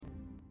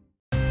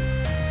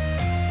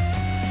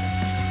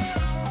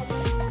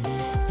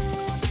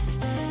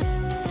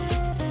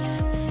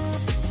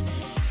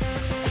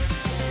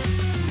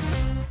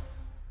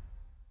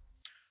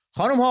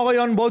خانم ها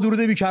آقایان، با درود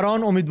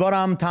بیکران،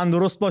 امیدوارم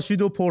تندرست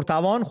باشید و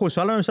پرتوان.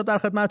 خوشحالم امشب در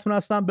خدمتتون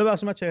هستم.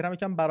 ببخشید من چهره‌م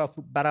یکم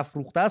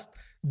برافروخته است،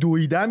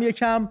 دویدم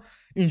یکم،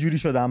 اینجوری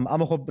شدم،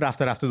 اما خب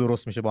رفته رفته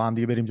درست میشه، با هم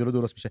دیگه بریم جلو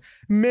درست میشه.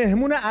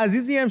 مهمون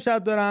عزیزی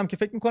امشب دارم که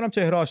فکر میکنم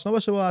چهره آشنا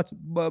باشه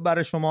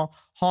برای شما،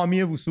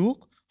 حامی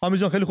وثوق. حامی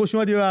جان خیلی خوش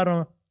اومدی به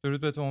برنامه.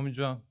 درود به تو امید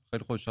جان،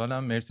 خیلی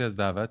خوشحالم، مرسی از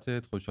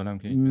دعوتت. خوشحالم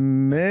که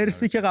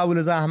مرسی که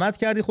قبول زحمت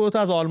کردی، خودت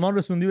از آلمان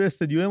رسوندی به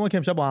استودیوی ما که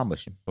امشب با هم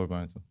باشیم.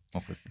 قربانتون،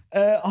 مخلصم.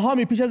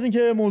 حامی، پیش از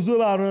اینکه موضوع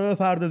برنامه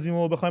بپردازیم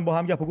و بخوایم با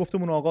هم گپ و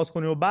گفتمون آغاز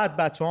کنیم و بعد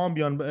بچه‌ها هم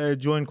بیان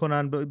جوین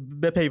کنن،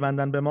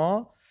 بپیوندن به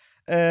ما،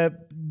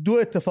 دو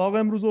اتفاق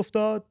امروز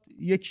افتاد.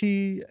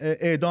 یکی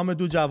اعدام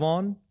دو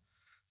جوان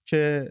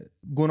که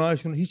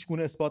گناهشون هیچ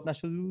گونه اثبات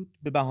نشده بود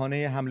به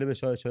بهانه حمله به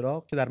شاه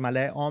چراغ که در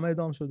ملأ عام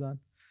اعدام شدن.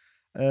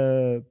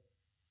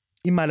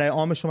 این ملأ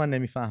عامش رو من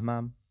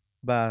نمیفهمم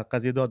و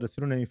قضیه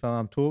دادرسی رو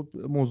نمیفهمم. تو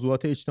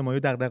موضوعات اجتماعی و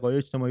دغدغه‌های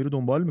اجتماعی رو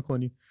دنبال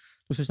می‌کنی،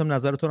 دوست داشتم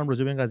نظر تو رو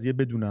راجع به این قضیه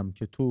بدونم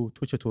که تو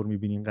چطور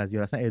می‌بینی این قضیه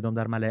رو. اصلا اعدام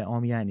در ملأ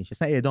عام یعنی چی؟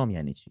 اصلا اعدام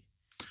یعنی چی؟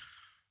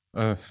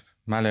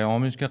 ملأ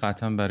عامش که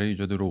قطعا برای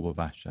ایجاد رعب و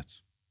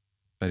وحشت،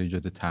 برای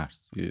ایجاد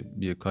ترس،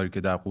 یه کاری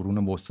که در قرون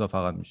وسطا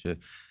فقط میشه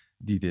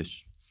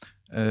دیدش.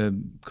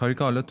 کاری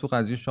که حالا تو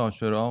قضیه شاه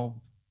چراغ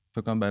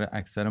فکر کنم برای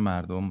اکثر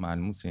مردم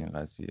ملموس این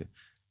قضیه،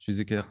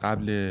 چیزی که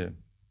قبل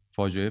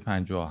فاجعه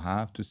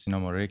 57 تو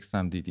سینما رکس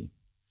هم دیدیم،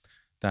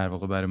 در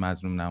واقع برای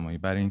مظلوم نمایی،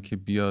 برای اینکه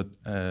بیاد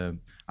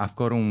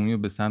افکار عمومی رو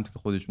به سمتی که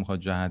خودش میخواد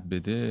جهت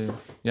بده،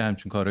 یه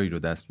همچین کارایی رو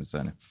دست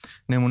میزنه.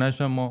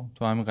 نمونهش هم ما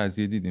تو همین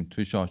قضیه دیدیم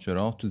توی شاه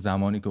چراغ، تو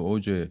زمانی که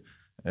اوج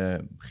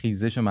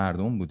خیزش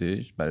مردم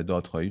بودش برای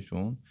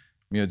دادخواهیشون،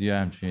 میاد یه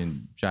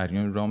همچین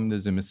جریان راه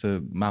میندازه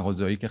مثل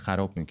مغازه‌ای که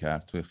خراب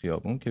میکرد توی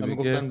خیابون که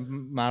بگن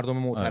مردم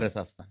معترض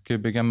هستن، که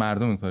بگن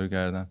مردم این کارو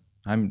کردن.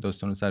 همین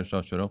داستان سر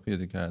شاه چراغ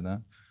پیاده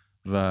کردن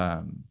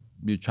و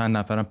چند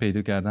نفرم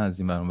پیدا کردن از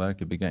این ور اون ور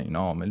که بگن اینا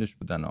عاملش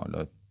بودن.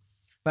 حالا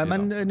و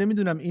من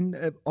نمیدونم این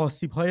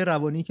آسیب‌های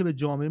روانی که به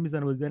جامعه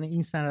میزنه با دیدن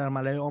این صحنه در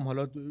ملأ عام،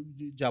 حالا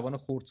جوان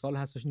خردسال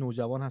هستش،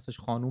 نوجوان هستش،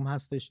 خانوم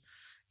هستش،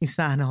 این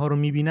صحنه ها رو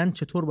میبینن،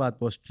 چطور باید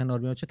باش کنار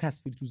بیان؟ چه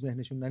تصویری تو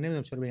ذهنشون؟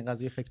 نمیدونم چرا به این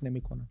قضیه فکر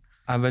نمیکنن.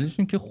 اولیش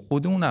این که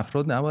خود اون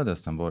افراد نباید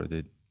اصلا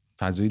وارد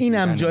فضای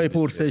اینم جای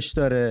پرسش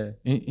داره.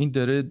 این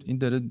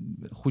داره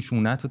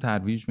خشونت رو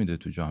ترویج میده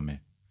تو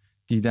جامعه.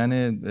 دیدن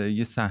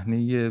یه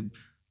صحنه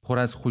پر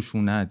از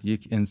خشونت،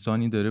 یک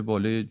انسانی داره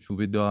بالای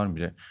چوبه دار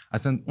میره،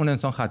 اصلا اون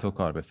انسان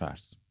خطاکار به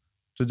فرض،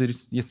 تو داری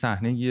یه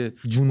صحنه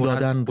جون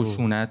دادن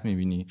خشونت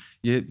میبینی،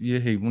 یه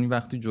حیوانی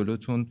وقتی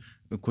جلوتون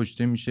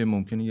کشته میشه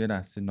ممکنه یه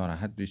لحظه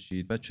ناراحت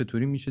بشید و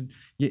چطوری میشه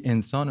یه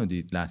انسان رو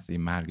دید لحظه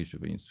مرگش رو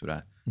به این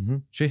صورت؟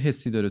 چه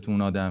حسی داره تو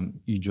اون آدم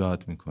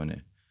ایجاد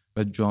میکنه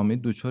و جامعه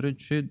دچار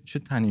چه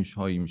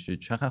تنش‌هایی میشه،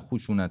 چقدر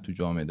خشونت تو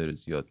جامعه داره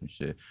زیاد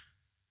میشه.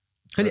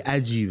 خیلی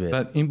عجیبه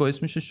و این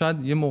باعث میشه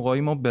شاید یه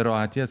موقعی ما به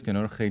راحتی از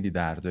کنار خیلی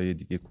دردای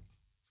دیگه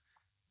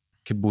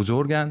که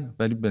بزرگن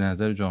ولی به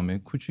نظر جامعه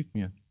کوچیک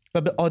میاد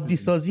و به عادی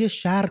سازی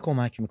شهر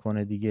کمک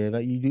میکنه دیگه. و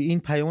این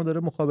پیامو داره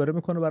مخابره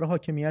میکنه برای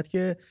حاکمیت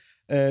که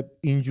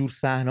اینجور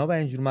صحنه‌ها و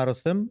اینجور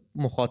مراسم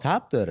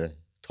مخاطب داره،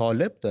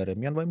 طالب داره،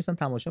 میان وای میسن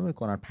تماشا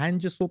میکنن،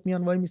 5 صبح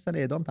میان وای میسن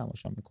اعدام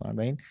تماشا میکنن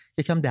و این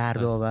یکم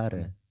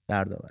دردآوره.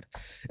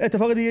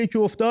 اتفاق دیگه ای که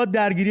افتاد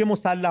درگیری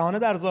مسلحانه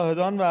در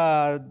زاهدان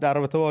و در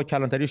رابطه با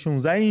کلانتری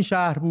 16 این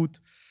شهر بود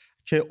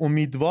که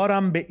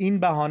امیدوارم به این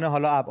بهانه،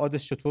 حالا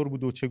ابعادش چطور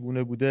بود و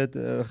چگونه بوده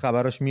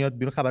خبراش میاد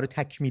بیرون، خبر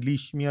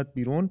تکمیلیش میاد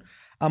بیرون،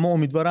 اما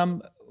امیدوارم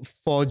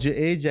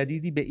فاجعه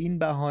جدیدی به این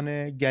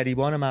بهانه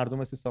گریبان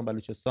مردم سیستان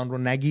بلوچستان رو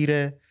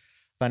نگیره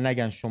و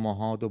نگن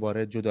شماها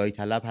دوباره جدایی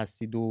طلب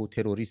هستید و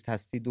تروریست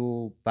هستید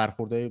و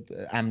برخوردهای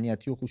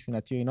امنیتی و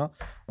خشونتی و اینا.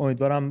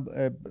 امیدوارم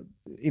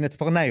این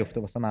اتفاق نیفته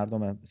واسه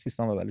مردم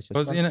سیستان و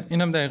بلوچستان. باز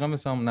اینم دقیقاً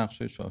مثل هم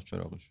نقشه شاه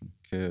چراغشون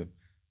که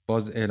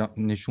باز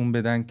نشون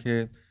بدن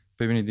که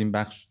ببینید این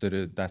بخش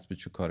داره دست به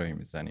چه کارایی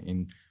میزنه،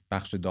 این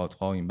بخش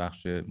دادخواه، این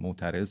بخش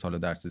معترض، حالا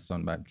در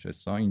سیستان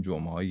بلوچستان این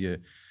جمعه‌های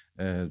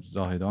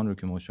زاهدان رو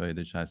که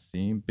مشاهدش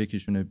هستیم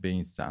بکشونه به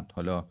این سمت.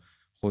 حالا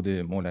خود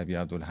مولوی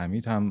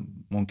عبدالحمید هم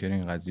منکر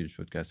این قضیه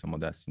شد که اصلا ما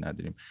دستی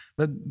نداریم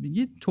و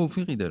یه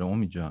توفیقی داره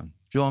امید جان،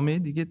 جامعه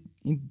دیگه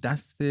این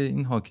دست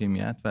این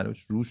حاکمیت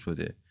براش رو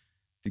شده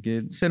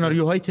دیگه،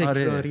 سناریوهای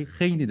تکراری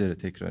خیلی داره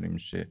تکراری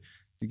میشه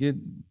دیگه،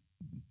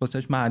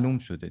 واسش معلوم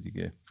شده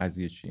دیگه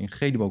قضیه چی. این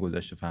خیلی با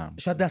گذشته فرق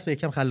شاید دست به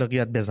یکم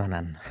خلاقیت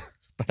بزنن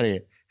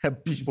برای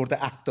پیشبرد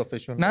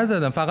اهدافشون.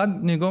 نزدن، فقط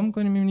نگاه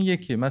میکنیم میبینی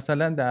یکی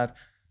مثلا در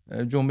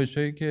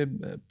جنبشایی که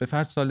به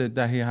فرض سال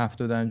دهه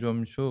 70 انجام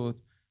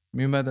میشد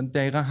میومدن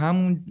دقیقا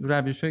همون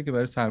روشایی که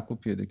برای سرکوب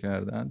پیاده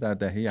کردن در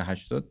دهه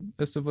 80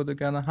 استفاده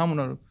کردن،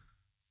 همونا رو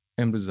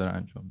امروز دارن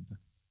انجام میدن.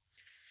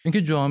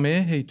 اینکه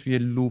جامعه هی توی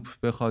لوپ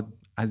بخواد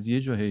از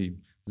یه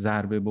جایی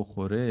ضربه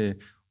بخوره،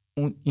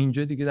 اون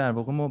اینجا دیگه در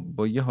واقع ما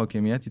با یه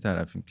حاکمیتی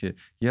طرفیم که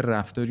یه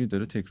رفتاری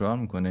داره تکرار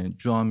میکنه.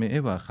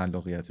 جامعه با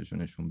خلاقیتش رو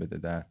نشون بده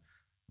در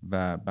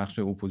و بخش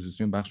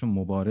اپوزیسیون، بخش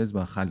مبارز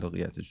با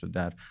خلاقیتش رو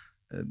در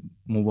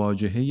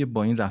مواجهه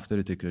با این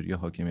رفتار تکراری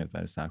حاکمیت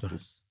برای سرکوب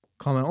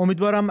کاملا.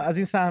 امیدوارم از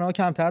این صحنه‌ها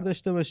کمتر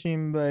داشته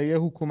باشیم و یه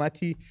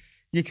حکومتی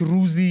یک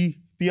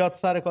روزی بیاد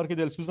سر کار که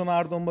دلسوز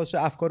مردم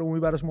باشه، افکار عمومی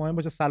براش مهم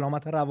باشه،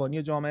 سلامت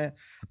روانی جامعه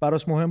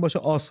براش مهم باشه،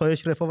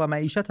 آسایش، رفاه و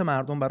معیشت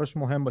مردم براش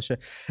مهم باشه.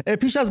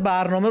 پیش از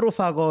برنامه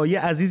رفقا یه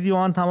عزیزی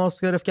با من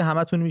تماس گرفت که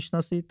همتون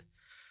میشناسید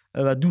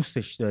و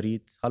دوستش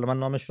دارید. حالا من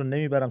نامش رو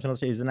نمیبرم چون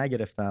ازش اجازه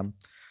نگرفتم.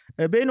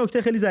 به این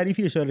نکته خیلی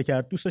ظریفی اشاره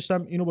کرد. دوست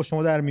داشتم اینو با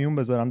شما در میون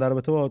بذارم در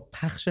رابطه با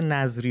پخش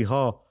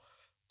نظریها.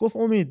 گفت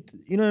امید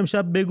اینو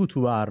امشب بگو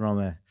تو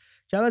برنامه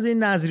که از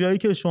این نظریهایی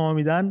که شما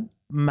میدن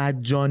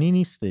مجانی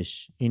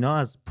نیستش، اینا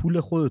از پول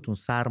خودتون،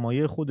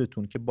 سرمایه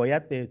خودتون که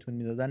باید بهتون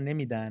میدادن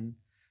نمیدن،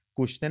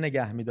 گشنه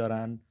نگه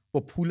میدارن، با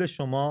پول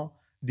شما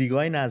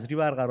دیگاه نظری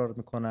برقرار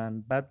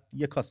میکنن، بعد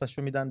یه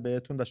کاسهشو میدن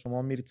بهتون و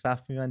شما میرید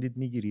صف میبندید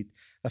میگیرید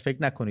و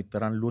فکر نکنید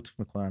دارن لطف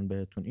میکنن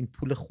بهتون. این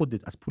پول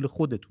خودت، از پول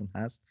خودتون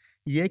هست.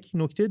 یک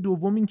نکته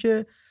دوم این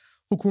که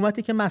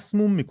حکومتی که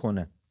مسموم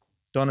میکنه،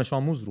 دانش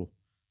آموز رو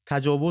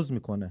تجاوز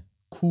میکنه،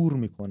 کور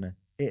میکنه،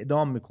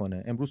 اعدام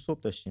میکنه. امروز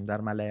صبح داشتیم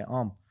در ملأ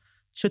عام.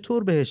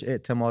 چطور بهش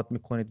اعتماد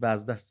میکنید و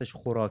از دستش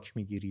خوراک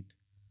میگیرید؟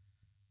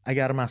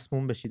 اگر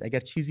مسموم بشید، اگر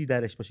چیزی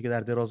درش باشه که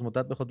در دراز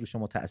مدت بخواد رو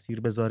شما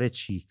تأثیر بذاره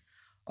چی؟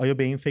 آیا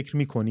به این فکر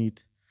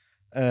میکنید؟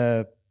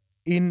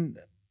 این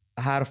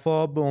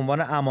حرفا به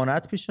عنوان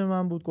امانت پیش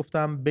من بود،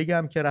 گفتم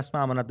بگم که رسم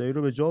امانتداری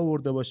رو به جا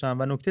آورده باشم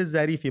و نکته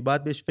ظریفی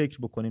باید بهش فکر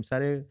بکنیم.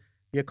 سر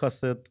یه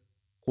کاسه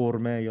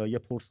قرمه یا یه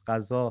پرس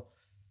غذا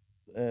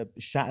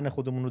شأن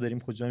خودمون رو داریم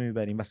کجا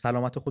میبریم و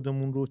سلامت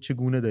خودمون رو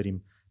چگونه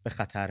داریم به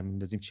خطر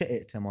میندازیم؟ چه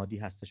اعتمادی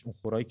هستش اون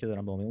خوراکی که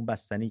دارن به ما، اون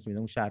بستنی که میدن،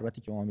 اون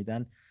شربتی که ما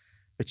میدن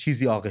به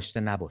چیزی آغشته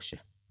نباشه؟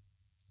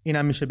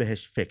 اینم میشه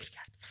بهش فکر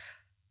کرد.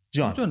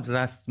 جان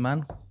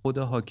رسما خود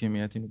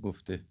حاکمیت اینو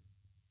گفته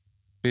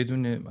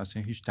بدون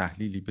اصلا هیچ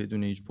تحلیلی،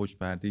 بدون هیچ پشت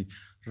پرده‌ای.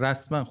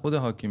 رسما خود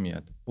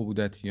حاکمیت،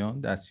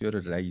 عبودتیان، دستیار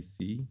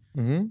رئیسی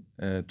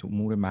تو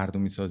امور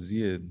مردمی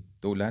سازی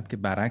دولت که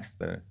برعکس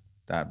داره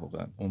در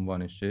واقع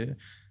عنوانشه،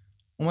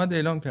 اومد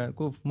اعلام کرد،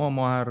 گفت ما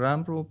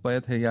محرم رو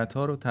باید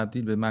هیئت‌ها رو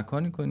تبدیل به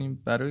مکانی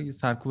کنیم برای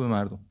سرکوب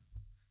مردم.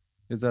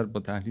 یه ذره با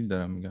تحلیل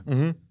دارم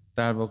میگم.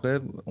 در واقع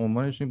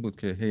عنوانش این بود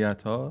که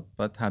هیئت‌ها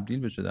باید تبدیل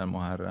بشه در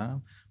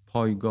محرم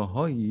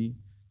پایگاه‌هایی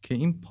که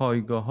این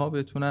پایگاه‌ها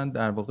بتونن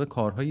در واقع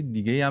کارهای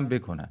دیگه هم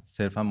بکنن،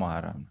 صرفا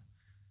محرم.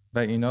 و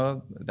اینا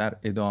در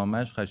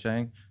ادامهش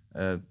قشنگ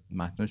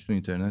متنش تو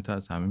اینترنت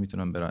هست، همه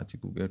میتونن به راحتی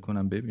گوگل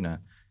کنن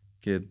ببینن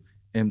که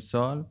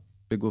امسال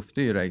به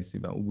گفته رئیسی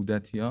و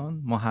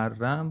عبودتیان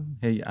محرم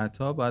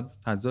هیئت‌ها باید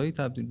فضایی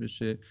تبدیل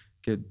بشه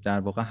که در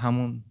واقع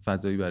همون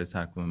فضایی برای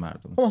سرکوب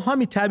مردم.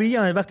 حامی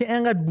طبیعیه وقتی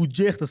اینقدر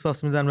بودجه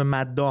اختصاص میدن به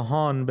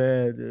مداحان،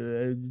 به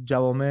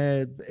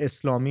جوامع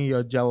اسلامی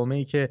یا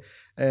جوامعی که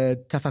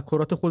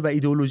تفکرات خود و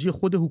ایدئولوژی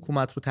خود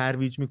حکومت رو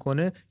ترویج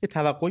میکنه، یه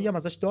توقعی هم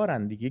ازش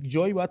دارن دیگه، یک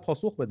جایی باید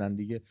پاسخ بدن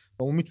دیگه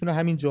و اون میتونه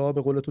همین جا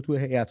به قول تو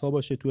هیئت‌ها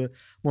باشه، تو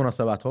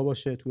مناسبت‌ها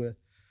باشه، تو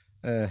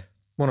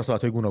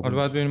مناسبت‌های گوناگون. حالا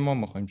باید ببینیم ما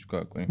می‌خوایم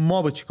چیکار کنیم.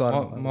 ما به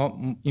چیکار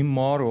ما این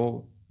ما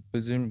رو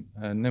بذاریم،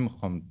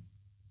 نمیخوام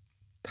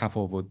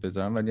تفاوت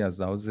بذارم ولی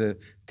از لحاظ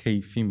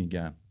طیفی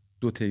میگم،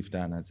 دو طیف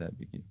در نظر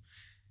بگیریم.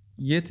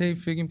 یه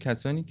طیف بگیم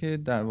کسانی که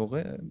در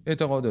واقع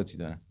اعتقاداتی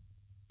دارن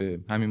به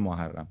همین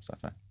محرم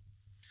سفر.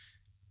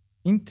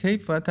 این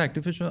طیف باید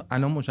تکلیفش رو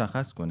الان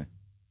مشخص کنه.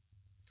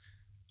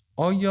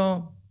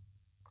 آیا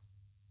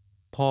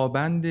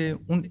پابند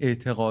اون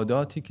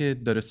اعتقاداتی که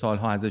داره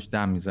سالها ازش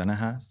دم میزنه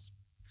هست؟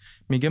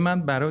 میگه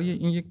من برای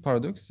این یک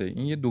پارادوکسه،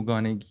 این یه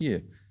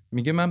دوگانگیه.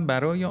 میگه من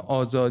برای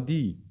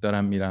آزادی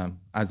دارم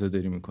میرم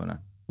عزاداری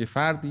میکنم. یه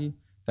فردی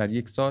در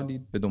یک سالی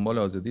به دنبال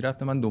آزادی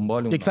رفته، من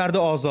دنبال اون. یک فرد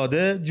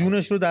آزاده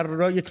جونش رو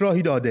در یک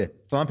راهی داده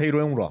و من پیرو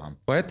اون راهم.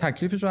 باید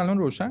تکلیفش رو الان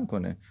روشن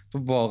کنه. تو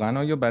واقعا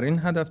آیا برای این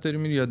هدف داری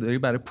میری یا داری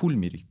برای پول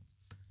میری؟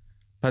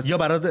 پس یا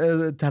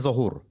برای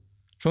تظاهر؟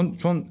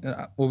 چون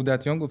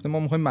عبودتیان گفته ما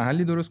میخوایم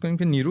محلی درست کنیم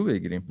که نیرو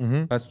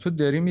بگیریم. پس تو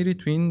داری میری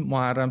تو این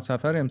محرم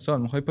سفر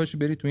امسال میخوای پاشی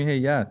بری تو این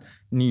هیئت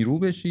نیرو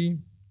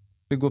بشی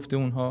به گفته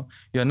اونها،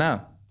 یا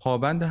نه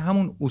پابند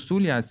همون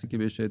اصولی هستی که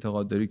بهش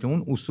اعتقاد داری که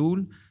اون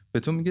اصول به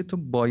تو میگه تو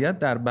باید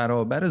در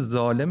برابر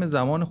ظالم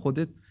زمان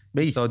خودت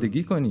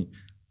ایستادگی کنی،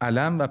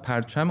 علم و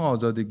پرچم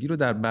آزادگی رو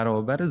در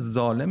برابر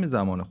ظالم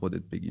زمان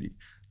خودت بگیری.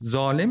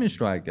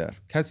 ظالمش رو اگر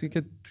کسی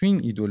که تو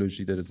این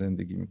ایدئولوژی داره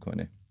زندگی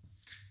میکنه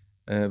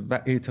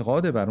و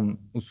اعتقاد بر اون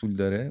اصول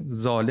داره،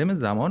 ظالم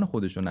زمان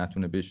خودش رو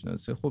نتونه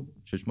بشناسه، خب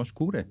چشماش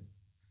کوره.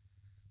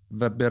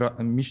 و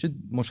میشه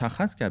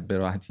مشخص کرد به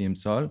راحتی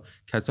امسال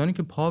کسانی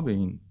که پا به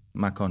این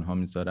مکان‌ها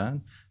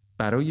میذارن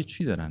برای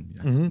چی دارن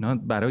میرن. اینا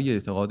برای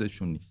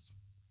اعتقادشون نیست،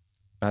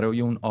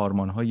 برای اون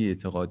آرمان‌های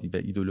اعتقادی و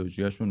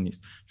ایدئولوژیاشون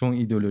نیست. چون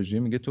ایدئولوژی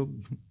میگه تو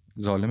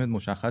ظالمت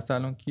مشخص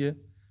الان کیه،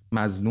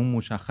 مظلوم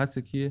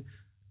مشخصه کیه،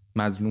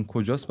 مظلوم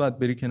کجاست باید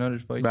بری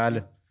کنارش وایسی.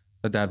 بله.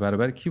 و در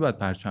برابر کی باید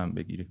پرچم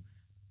بگیری.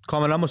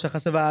 کاملا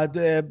مشخصه. و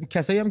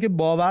کسایی هم که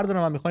باور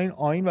دارن و میخوان این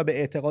آیین و به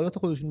اعتقادات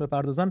خودشون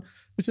بپردازن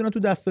میتونن تو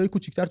دستای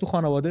کوچیک‌تر تو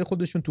خانواده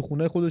خودشون، تو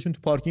خونه خودشون،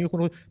 تو پارکینگ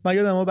خونه. من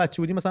یادم ما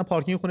بچه بودیم مثلا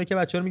پارکینگ خونه که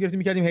بچه‌ها رو می‌گرفتیم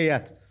می‌کردیم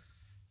هیئت.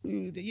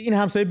 این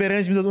همسایه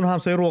برنج میداد، اون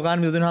همسایه روغن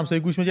میداد، این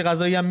همسایه گوش میداد،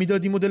 غذایی هم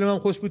میدادیم و دلم هم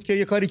خوش بود که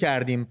یه کاری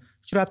کردیم.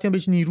 چه ربطی هم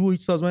بهش نیرو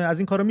هیچ سازمانی از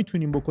این کارا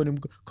میتونیم بکنیم،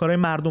 کارهای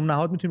مردم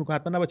نهاد میتونیم بکنیم،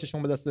 حتما نباید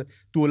چشم به دست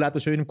دولت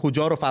باشه ببینیم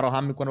کجا رو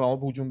فراهم میکنه و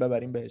ما هجوم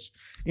ببریم بهش.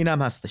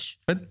 اینم هستش.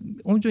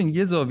 اونجا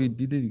یه زاویه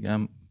دید دیگه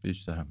هم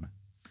بهش دارم من.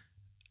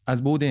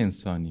 از بعد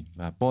انسانی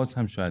و باز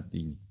هم شاید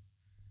دینی،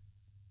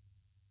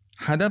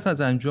 هدف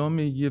از انجام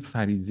یه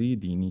فریضه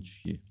دینی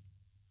چیه؟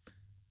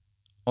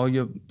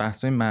 آیا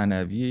بحث‌های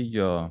معنویه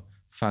یا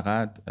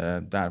فقط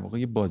در واقع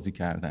یه بازی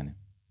کردنه؟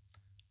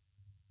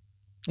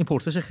 این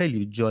پرسش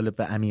خیلی جالب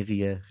و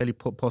عمیقیه، خیلی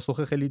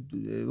پاسخ خیلی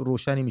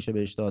روشنی میشه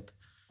بهش داد.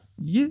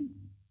 یه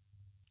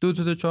دو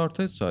تا چهار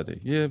تا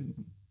ساده، یه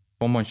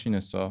با ماشین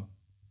حساب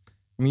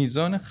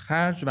میزان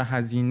خرج و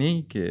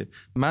هزینه‌ای که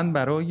من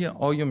برای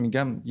آیا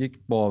میگم یک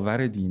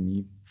باور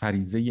دینی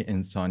فریضه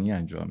انسانی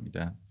انجام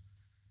میدم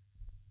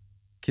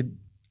که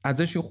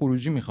ازش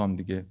خروجی میخوام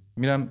دیگه،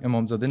 میرم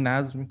امامزاده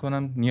نذر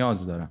میکنم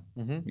نیاز دارم،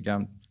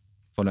 میگم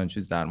فلان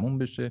چیز درمون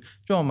بشه،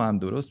 جامعه هم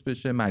درست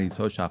بشه، مریض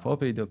ها شفا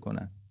پیدا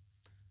کنن.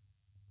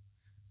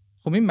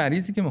 خب این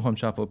مریضی که میخوام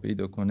شفا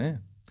پیدا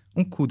کنه،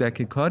 اون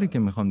کودک کاری که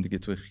میخوام دیگه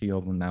توی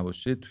خیابون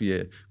نباشه،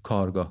 توی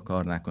کارگاه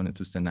کار نکنه،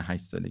 تو سن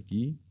 8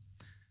 سالگی،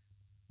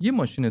 یه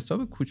ماشین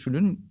حساب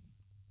کوچولو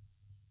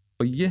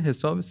با یه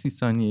حساب 30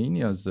 ثانیه‌ای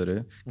نیاز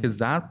داره که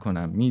ضرب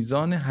کنم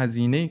میزان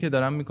هزینه‌ای که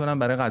دارم میکنم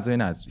برای غذای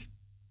نذری،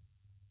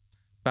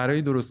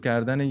 برای درست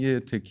کردن یه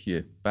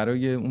تکیه،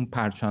 برای اون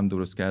پرچم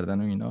درست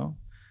کردن و اینا،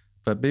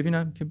 و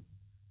ببینم که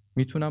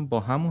میتونم با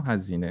همون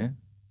هزینه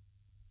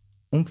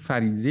اون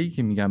فریضه‌ای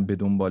که میگم به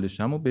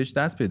دنبالشم و بهش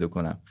دست پیدا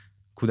کنم،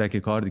 کودک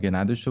کار دیگه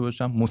نداشته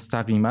باشم،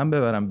 مستقیما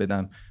ببرم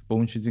بدم به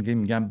اون چیزی که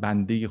میگم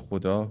بنده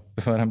خدا،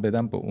 ببرم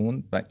بدم به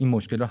اون و این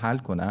مشکل رو حل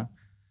کنم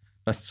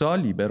و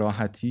سالی به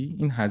راحتی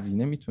این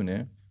هزینه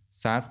میتونه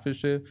صرف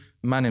بشه.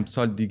 من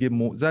امسال دیگه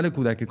معضل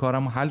کودک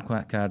کارم رو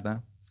حل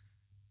کردم،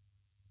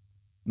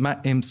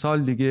 من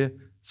امسال دیگه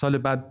سال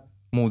بعد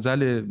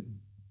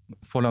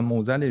فلان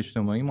معضل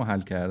اجتماعی رو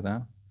حل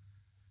کردم.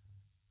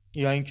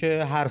 یا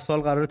اینکه هر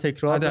سال قراره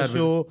تکرار بشه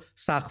و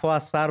سقف‌ها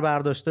از سر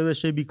برداشته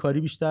بشه،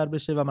 بیکاری بیشتر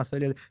بشه و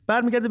مسائل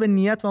برمیگرده به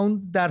نیت و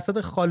اون درصد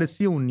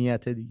خالصی اون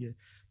نیته دیگه،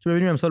 که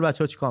ببینیم امسال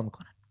بچه‌ها چیکار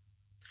میکنن.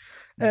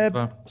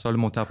 سال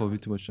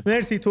متفاوتی باشه.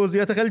 مرسی،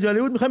 توضیحات خیلی جالب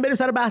بود. میخوایم بریم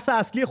سر بحث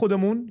اصلی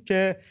خودمون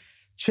که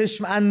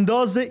چشم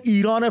انداز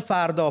ایران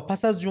فردا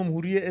پس از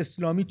جمهوری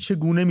اسلامی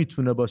چگونه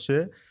میتونه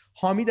باشه.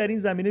 حامی در این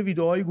زمینه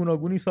ویدیوهای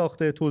گوناگونی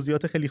ساخته،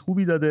 توضیحات خیلی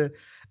خوبی داده.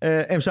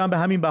 امشب به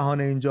همین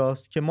بهانه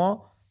اینجاست که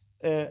ما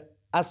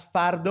از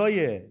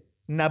فردای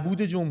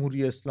نبود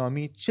جمهوری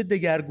اسلامی چه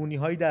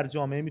دگرگونی‌هایی در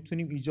جامعه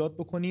میتونیم ایجاد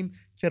بکنیم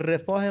که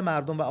رفاه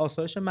مردم و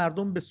آسایش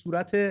مردم به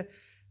صورت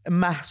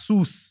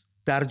محسوس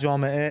در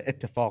جامعه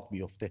اتفاق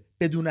بیفته،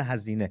 بدون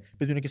هزینه،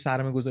 بدون که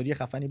سرمایه‌گذاری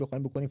خفنی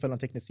بخوایم بکنیم، فلان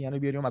تکنسین رو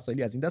بیاریم و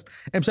مسائلی از این دست.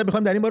 امشب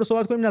می‌خوایم در این باره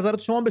صحبت کنیم.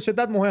 نظرات شما به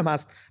شدت مهم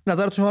است،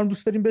 نظرات شما رو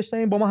دوست داریم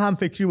بشنویم، با ما هم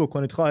فکری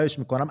بکنید، خواهش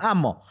می‌کنم.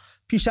 اما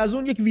پیش از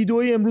اون یک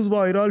ویدئویی امروز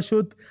وایرال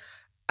شد،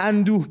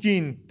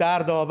 اندوهگین،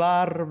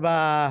 دردآور،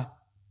 و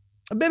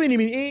ببینیم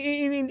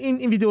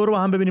این ویدیو رو با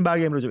هم ببینیم،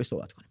 برگردیم راجع بهش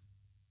صحبت کنیم.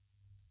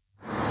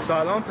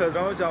 سلام،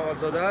 پدرام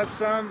جوادزاده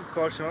هستم،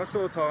 کارشناس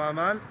اتاق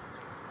عمل.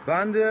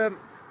 بند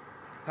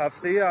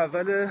هفته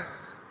اول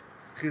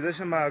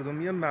خیزش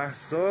مردمی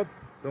مهسا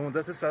به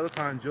مدت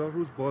 150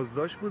 روز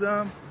بازداشت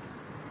بودم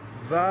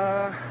و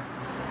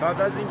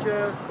بعد از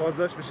اینکه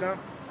بازداشت بشم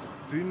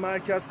توی این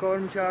مرکز کار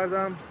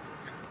میکردم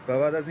و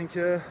بعد از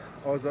اینکه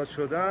آزاد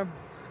شدم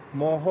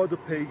ماها دو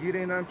پیگیر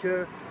اینم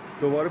که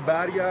دوباره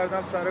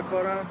برگردم سر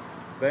کارم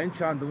و این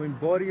چندمین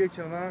باریه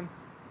که من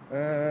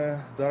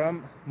دارم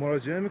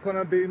مراجعه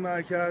میکنم به این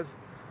مرکز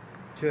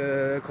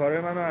که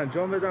کارهای منو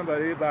انجام بدم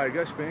برای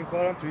برگشت به این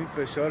کارم تو این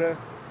فشار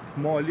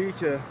مالی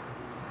که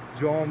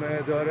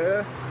جامعه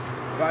داره.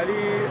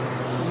 ولی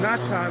نه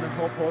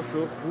تنها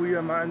پاسخگوی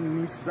من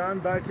نیستن،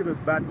 بلکه به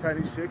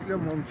بدترین شکل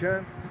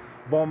ممکن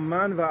با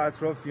من و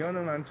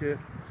اطرافیان من که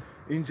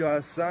اینجا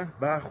هستن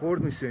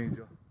برخورد میشه.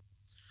 اینجا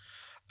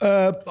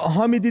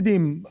حامی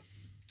دیدیم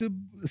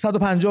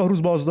 150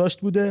 روز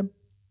بازداشت بوده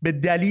به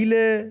دلیل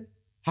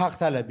حق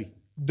طلبی،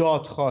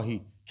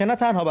 دادخواهی، که نه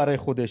تنها برای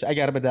خودش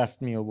اگر به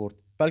دست می آورد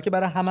بلکه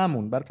برای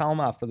هممون، برای تمام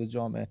افراد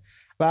جامعه،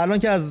 و الان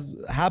که از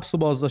حبس و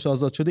بازداشت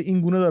آزاد شده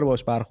این گونه داره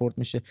باش برخورد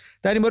میشه.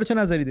 در این باره چه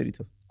نظری داری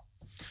تو؟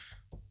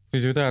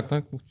 ویدیو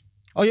دردناک بود.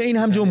 آیا این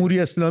هم جمهوری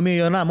اسلامی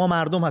یا نه ما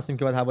مردم هستیم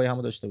که باید هوای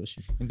همو داشته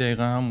باشیم؟ این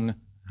دقیقا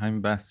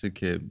همین بحثه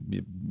که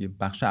یه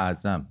بخش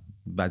اعظم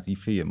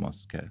وظیفه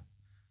ماست که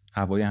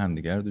هوای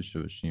همدیگر رو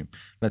داشته باشیم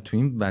و تو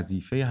این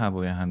وظیفه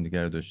هوای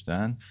همدیگر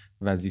داشتن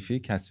وظیفه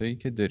کسایی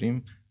که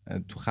داریم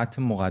تو خط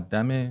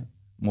مقدم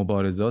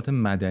مبارزات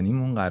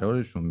مدنیمون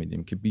قرارشون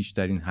میدیم که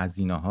بیشترین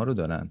هزینه ها رو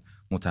دارن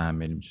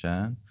متحمل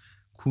میشن.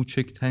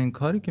 کوچکترین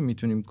کاری که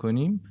میتونیم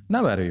کنیم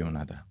نه برای اون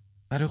ندارم،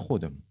 برای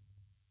خودمون.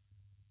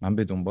 من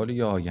به دنبال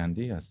یه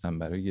آینده هستم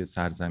برای یه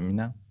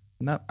سرزمینم،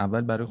 نه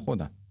اول برای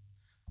خودم،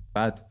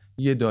 بعد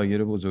یه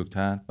دایره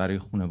بزرگتر برای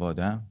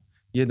خانواده‌ام،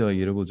 یه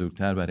دایره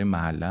بزرگتر برای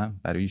محلم،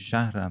 برای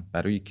شهرم،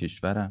 برای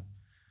کشورم.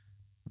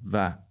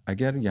 و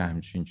اگر یه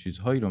همچین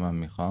چیزهایی رو من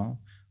میخوام،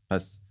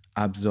 پس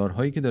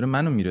ابزارهایی که داره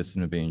منو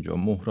میرسونه به اینجا،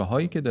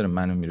 مهرهایی که داره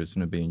منو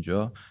میرسونه به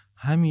اینجا،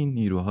 همین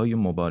نیروهای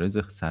مبارز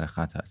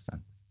سرخط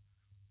هستن.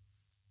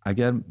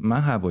 اگر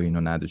من هوای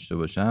اینو نداشته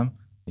باشم،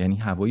 یعنی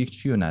هوای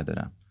چی رو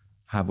ندارم؟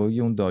 هوای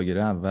اون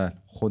دایره اول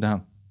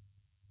خودم.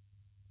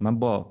 من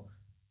با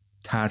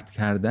طرد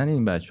کردن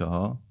این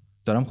بچه‌ها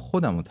دارم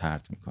خودم رو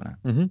طرد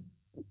میکنم،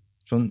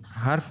 چون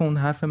حرف اون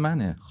حرف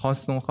منه،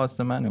 خواست اون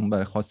خواست منه، اون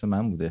برای خواست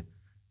من بوده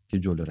که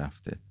جلو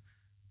رفته.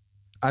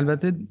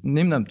 البته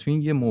نمیدونم تو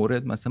این یه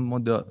مورد مثلا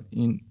ما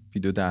این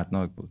ویدیو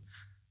دردناک بود،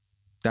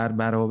 در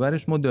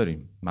برابرش ما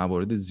داریم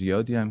موارد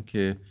زیادی هم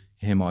که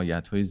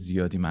حمایت‌های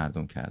زیادی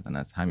مردم کردن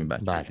از همین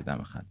بچه‌ها که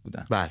دم خط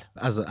بودن. بله،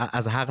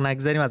 از حق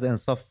نگذریم، از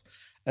انصاف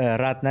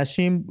رد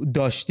نشیم،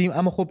 داشتیم.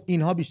 اما خب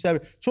اینها بیشتر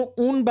چون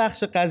اون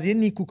بخش قضیه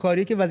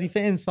نیکوکاریه که وظیفه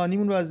انسانی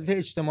مونه و وظیفه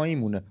اجتماعی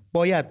مونه،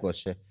 باید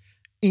باشه.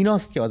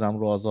 ایناست که آدم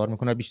رو آزار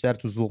میکنه، بیشتر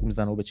تو ذوق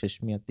میزنه و به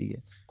چشم میاد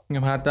دیگه.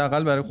 میگم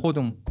حداقل برای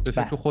خودمون به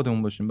فکر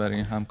خودمون باشیم برای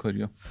این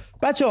همکاری‌ها.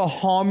 بچه‌ها،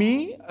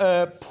 حامی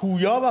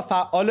پویا و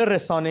فعال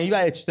رسانه‌ای و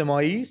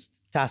اجتماعی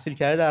است. تحصیل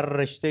کرده در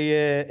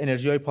رشته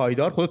انرژی‌های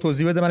پایدار. خود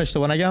توضیح بده من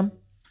اشتباه نگم.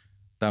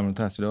 در مورد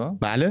تحصیلات؟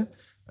 بله.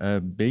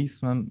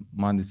 بیس من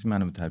مهندسی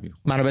منابع طبیعی.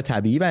 منابع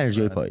طبیعی و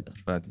انرژی‌های پایدار.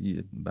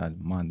 بعد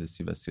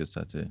مهندسی و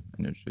سیاست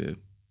انرژی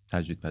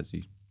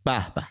تجدیدپذیر.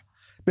 به به.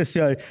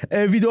 بسیاری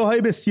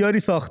ویدیوهای بسیاری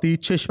ساختی،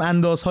 چشم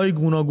اندازهای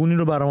گوناگونی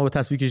رو برام به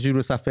تصویر کشیدی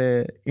روی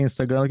صفحه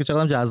اینستاگرام که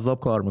چقدر جذاب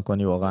کار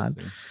میکنی واقعا.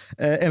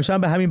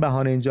 امشب به همین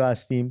بهانه اینجا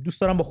هستیم.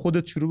 دوست دارم با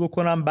خودت شروع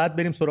بکنم، بعد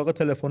بریم سراغ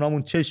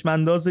تلفنامون. چشم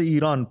انداز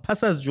ایران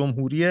پس از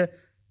جمهوری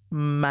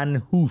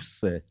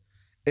منحوس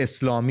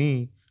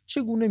اسلامی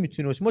چگونه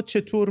میتونه باشه؟ ما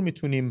چطور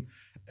میتونیم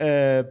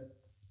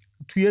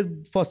توی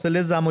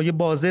فاصله زمانی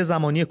بازه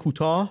زمانی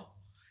کوتاه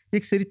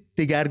یک سری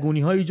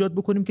دگرگونی‌ها ایجاد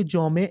بکنیم که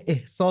جامعه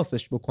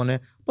احساسش بکنه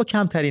با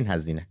کمترین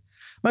هزینه؟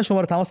 من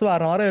شماره تماس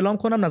برنامه رو اعلام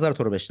کنم، نظر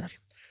تو رو بشنویم.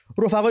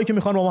 رفقایی که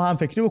میخوان با ما هم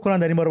فکری بکنن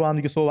در این باره با هم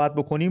دیگه صحبت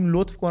بکنیم،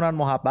 لطف کنن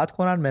محبت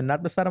کنن،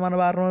 منت به سر من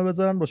برنامه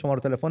بذارن. با شماره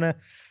تلفن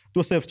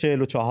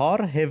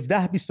 2044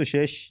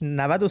 1726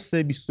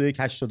 93 21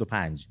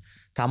 85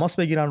 تماس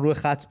بگیرن، روی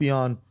خط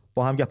بیان،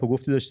 با هم گپ و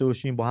گفتی داشته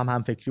باشیم، با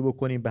هم فکری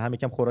بکنیم، به هم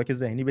یکم خوراک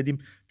ذهنی بدیم،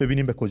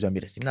 ببینیم به کجا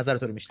میرسیم. نظر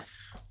تو رو میشنویم.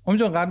 امید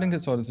جان، قبل اینکه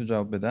سوالتو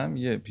جواب بدم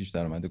یه پیش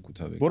درآمد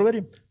کوتاه بگم. برو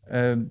بریم.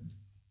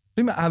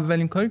 ببین،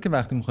 اولین کاری که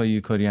وقتی میخوای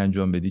یه کاری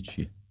انجام بدی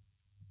چیه؟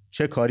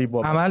 چه کاری؟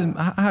 عمل،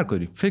 هر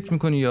کاری فکر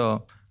میکنی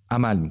یا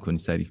عمل میکنی؟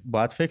 سریع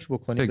باید فکر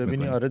بکنی، ببینی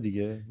میکنی. آره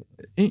دیگه،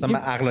 این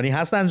عقلانی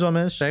هست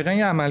انجامش. دقیقاً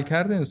یه عمل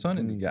کرده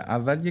انسان دیگه.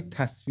 اول یک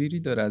تصویری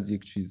داره از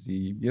یک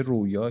چیزی، یه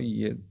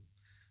رویایی،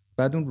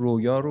 بعد اون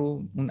رویا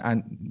رو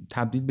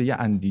تبدیل به یه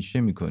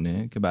اندیشه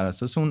میکنه که بر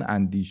اساس اون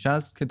اندیشه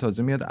است که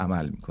تازه میاد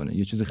عمل میکنه،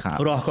 یه چیزی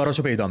خلق،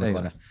 راهکاراشو پیدا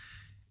میکنه.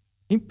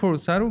 این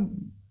پروسه رو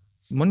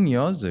ما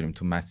نیاز داریم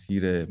تو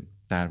مسیر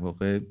در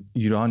واقع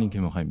ایرانی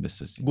که میخوایم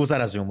بسازیم،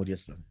 گذر از جمهوری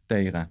اسلامی.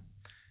 دقیقاً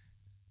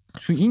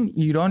تو این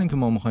ایرانی که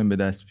ما میخوایم به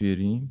دست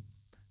بیاریم،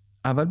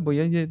 اول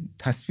باید یه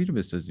تصویر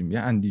بسازیم، یه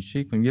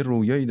اندیشه کنیم، یه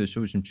رویایی داشته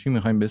باشیم چی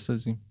میخوایم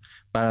بسازیم،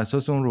 بر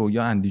اساس اون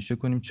رویا اندیشه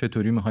کنیم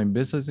چطوری میخوایم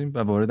بسازیم و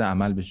وارد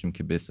عمل بشیم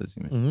که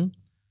بسازیم.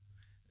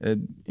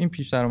 این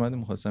پیش درآمد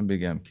میخواستم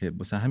بگم که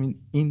واسه همین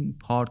این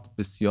پارت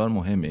بسیار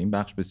مهمه، این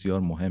بخش بسیار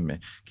مهمه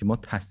که ما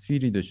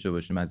تصویری داشته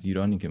باشیم از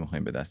ایرانی که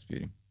میخوایم به دست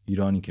بیاریم،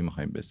 ایرانی که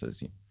میخوایم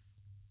بسازیم،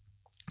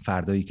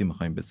 فردایی که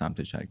میخوایم به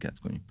سمت حرکت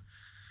کنیم.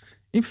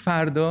 این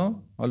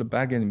فردا، حالا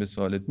برگردیم به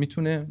سوالت،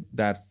 میتونه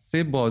در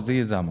 3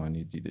 بازه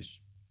زمانی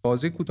دیدش: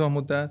 بازه کوتاه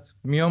مدت،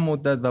 میان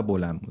مدت و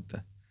بلند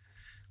مدت.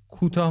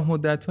 کوتاه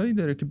مدت هایی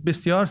داره که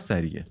بسیار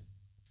سریعه.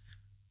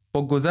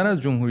 با گذر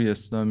از جمهوری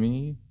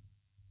اسلامی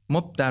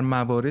ما در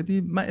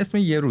مواردی، من اسم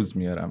یه روز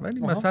میارم ولی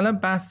مثلا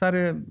بحث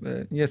سر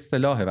یه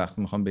اصطلاح،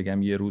 وقتی میخوام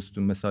بگم یه روز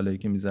تو مثالایی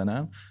که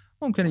میزنم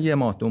ممکنه 1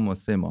 ماه، 2 ماه،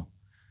 3 ماه،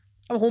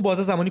 اما خب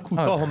بازه زمانی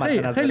کوتاه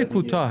و خیلی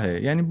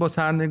کوتاهه. یعنی با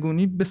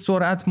سرنگونی به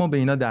سرعت ما به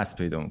اینا دست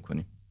پیدا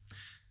میکنیم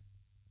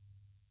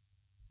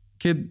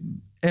که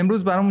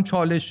امروز برامون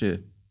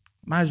چالشه.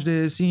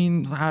 مجلس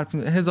این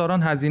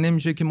هزاران هزینه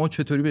میشه که ما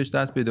چطوری بهش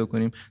دست پیدا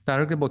کنیم، در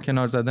حالی که با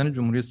کنار زدن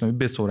جمهوری اسلامی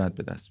به سرعت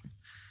به دست میاد.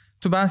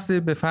 تو بحث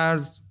به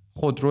فرض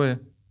خودرو،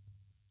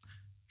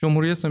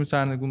 جمهوری اسلامی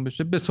سرنگون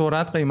بشه، به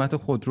سرعت قیمت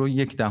خودرو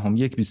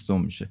 1/10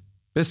 میشه،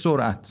 به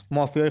سرعت.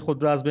 مافیای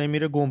خودرو از بین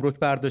میره، گمرک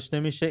برداشته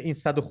میشه، این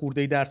 100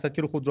 خورده درصد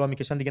که رو خودرو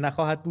میکشن دیگه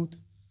نخواهد بود.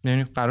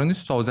 یعنی قرار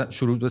نیست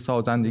شروع به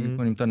سازندگی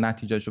کنیم تا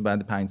نتیجهشو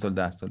بعد 5 سال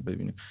 10 سال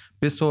ببینیم.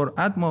 به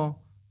سرعت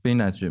ما به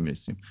این نتیجه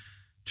میرسیم.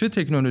 توی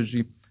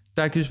تکنولوژی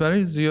در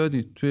کشورهای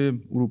زیادی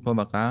توی اروپا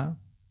و غرب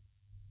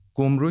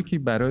گمرکی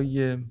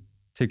برای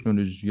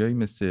تکنولوژیایی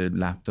مثل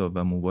لپتاپ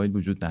و موبایل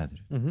وجود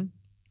نداره.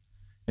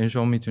 یعنی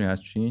شما میتونید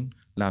از چین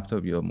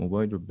لپتاپ یا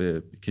موبایل رو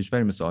به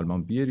کشوری مثل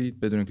آلمان بیارید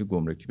بدون که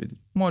گمرکی بدید.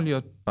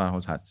 مالیات به هر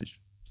حال هستش،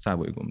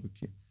 سوای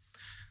گمرکی.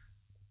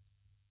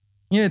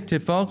 این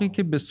اتفاقی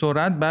که به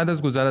سرعت بعد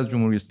از گذر از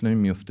جمهوری اسلامی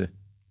میفته.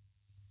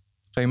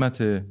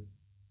 قیمت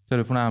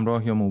تلفن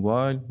همراه یا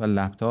موبایل و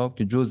لپتاپ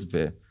که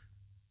جزو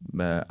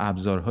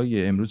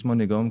ابزارهای امروز ما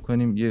نگاه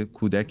میکنیم، یه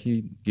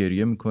کودکی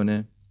گریه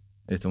میکنه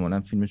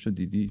احتمالاً فیلمشو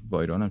دیدی،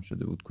 وایرال هم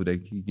شده بود.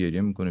 کودکی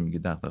گریه میکنه میگه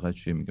دغدغه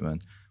چیه، میگه من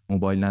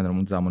موبایل ندارم.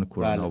 اون زمان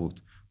کرونا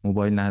بود.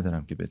 موبایل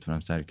ندارم که بتونم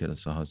سر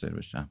کلاس حاضر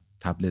بشم،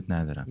 تبلت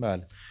ندارم.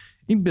 بله.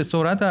 این به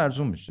سرعت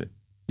ارزون میشه.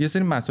 یه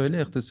سری مسائل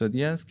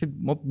اقتصادی هست که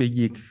ما به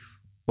یک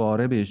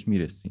باره بهش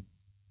میرسیم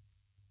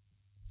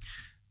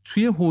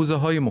توی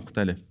حوزه‌های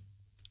مختلف،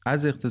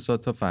 از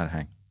اقتصاد تا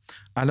فرهنگ.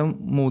 الان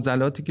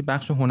معضلاتی که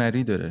بخش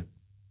هنری داره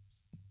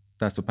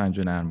دست و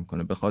پنجه نرم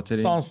میکنه به خاطر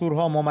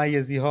سانسورها،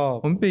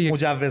 ممیزی‌ها،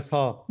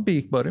 مجوزها، به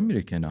یک باره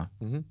میره کنار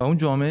و اون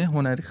جامعه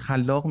هنری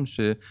خلاق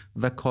میشه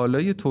و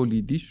کالای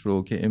تولیدیش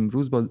رو که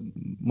امروز با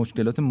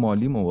مشکلات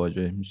مالی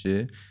مواجه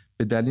میشه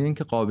به دلیل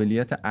اینکه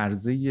قابلیت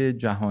عرضه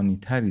جهانی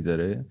تری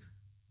داره،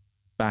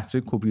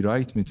 بحث‌های کپی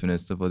رایت میتونه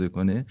استفاده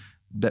کنه،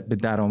 به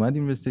درآمدی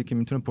میرسه که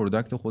میتونه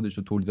پروداکت خودش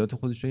و تولیدات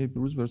خودش رو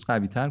روز به روز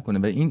قوی‌تر کنه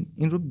و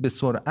این رو به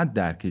سرعت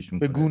درکش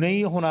میکنه. به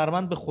گونه‌ای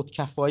هنرمند به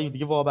خودکفایی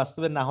دیگه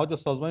وابسته به نهاد یا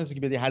سازمانی نیست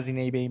که بده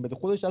هزینه‌ای به این بده،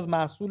 خودش از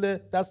محصول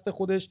دست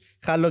خودش،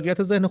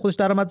 خلاقیت ذهن خودش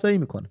درآمدزایی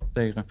میکنه.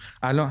 دقیقاً.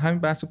 الان همین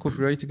بحث کپی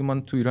رایتی که ما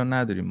تو ایران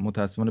نداریم،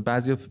 متأسفانه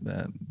بعضیا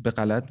به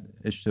غلط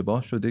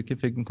اشتباه شده که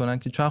فکر میکنن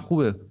که چقدر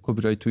خوبه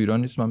کپی رایت تو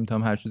ایران نیست، من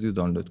میتونم هر چیزی رو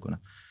دانلود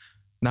کنم.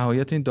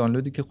 نهایت این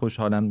دانلودی که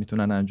خوشحالم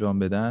میتونن انجام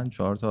بدن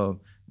 4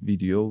 تا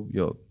ویدیو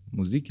یا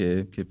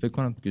موزیکه که فکر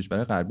کنم تو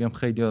کشور غربی هم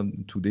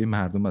خیلی توده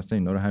مردم مثلا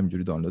اینا رو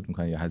همینجوری دانلود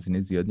میکنن یا هزینه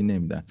زیادی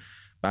نمیدن.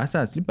 بحث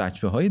اصلی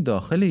بچه‌های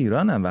داخل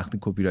ایران هم وقتی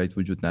کپی رایت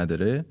وجود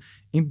نداره،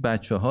 این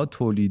بچه‌ها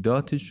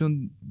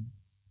تولیداتشون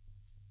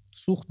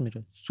سوخت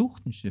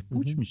میشه،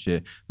 پوچ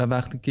میشه و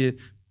وقتی که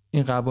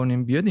این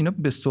قوانین بیاد اینا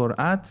به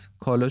سرعت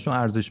کالاشون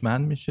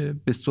ارزشمند میشه،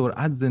 به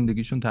سرعت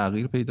زندگیشون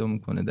تغییر پیدا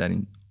میکنه. در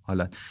این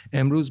حالت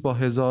امروز با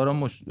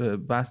هزاران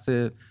بحث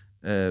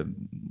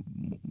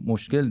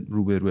مشکل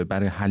روبروه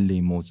برای حل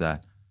این معضل،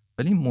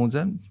 ولی این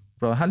معضل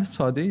راه حل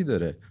ساده ای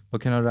داره، با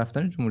کنار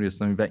رفتن جمهوری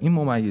اسلامی و این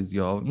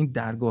ممیزی‌ها و این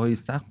درگاه‌های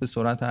سخت به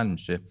سرعت حل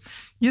میشه.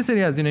 یه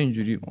سری از اینا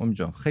اینجوری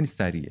اونجا خیلی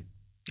سریعه.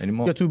 یعنی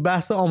ما یا تو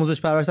بحث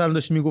آموزش پرورش الان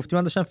داشتی میگفتی،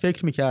 من داشتم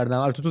فکر می‌کردم،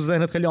 البته تو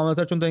ذهنت خیلی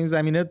عامل‌تر چون در این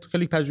زمینه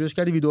خیلی پژوهش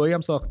کردی، ویدئوهایی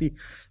هم ساختی،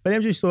 ولی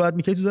همینجوری صحبت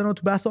می‌کردی تو ذهنم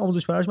تو بحث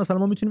آموزش پرورش مثلا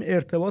ما میتونیم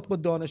ارتباط با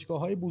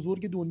دانشگاه‌های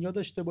بزرگ دنیا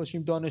داشته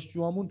باشیم،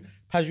 دانشجوامون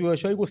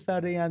پژوهش‌های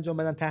گسترده‌ای انجام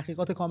بدن،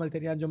 تحقیقات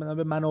کامل‌تری انجام بدن،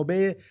 به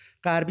منابع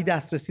غربی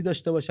دسترسی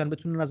داشته باشن،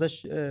 بتونن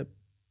ازش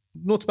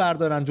نوت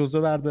بردارن،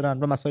 جزوه بردارن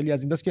و مسائلی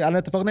از این دست که الان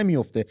اتفاق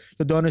نمیفته،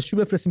 یا دانشجو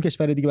بفرستیم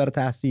کشور دیگه برای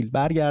تحصیل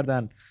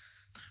برگردن.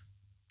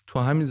 تو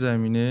همین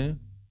زمینه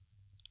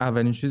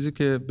اولین چیزی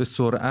که به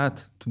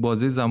سرعت تو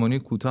بازه زمانی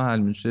کوتاه حل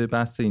میشه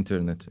بحث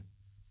اینترنته.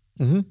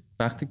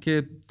 وقتی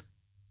که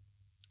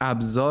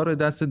ابزار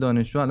دست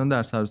دانشجو الان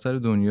در سراسر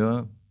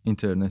دنیا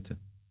اینترنته،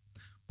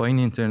 با این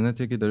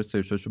اینترنته که داره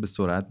سرچاشو به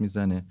سرعت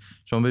میزنه.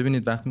 شما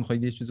ببینید وقتی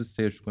میخواید یه چیز رو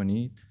سرچ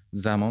کنید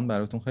زمان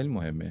براتون خیلی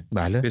مهمه.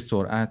 بله. به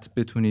سرعت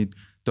بتونید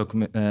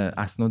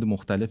اسناد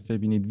مختلف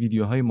ببینید،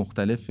 ویدیوهای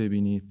مختلف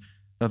ببینید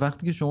و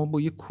وقتی که شما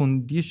با یه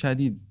کندی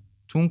شدید،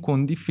 تو اون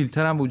کندی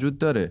فیلتر هم وجود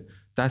داره،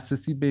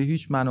 دسترسی به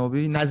هیچ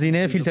منابعی،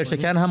 هزینه فیلتر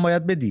شکن هم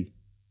باید بدی.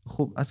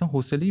 خب اصلا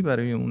حوصله‌ای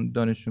برای اون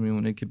دانشجو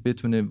میمونه که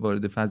بتونه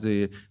وارد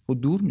فضای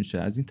خود دور میشه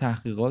از این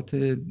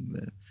تحقیقات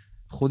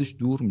خودش،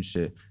 دور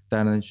میشه،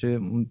 در نتیجه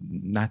اون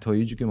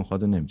نتایجی که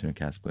میخواد نمیتونه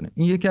کسب کنه.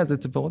 این یکی از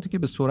اتفاقاتی که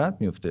به سرعت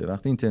میفته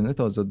وقتی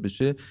اینترنت آزاد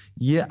بشه.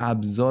 یه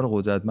ابزار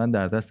قدرتمند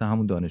در دست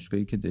همون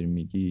دانشگاهی که داری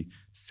میگی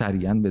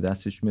سریعا به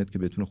دستش میاد که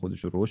بتونه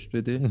خودش رو رشد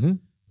بده،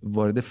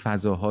 وارد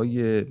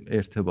فضاهای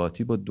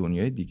ارتباطی با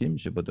دنیای دیگه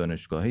میشه، با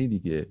دانشگاه‌های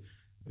دیگه،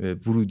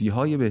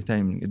 ورودی‌های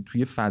بهتری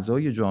توی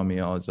فضای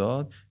جامعه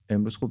آزاد.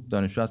 امروز خب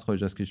دانشجو از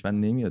خارج از کشور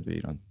نمیاد به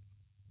ایران،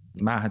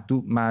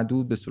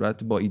 محدود به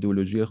صورت با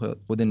ایدئولوژی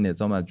خود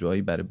نظام از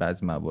جایی برای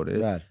بعضی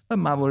موارد و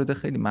موارد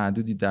خیلی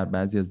محدودی در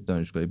بعضی از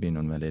دانشگاه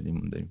بین‌المللی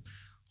مون داریم.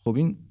 خب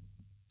این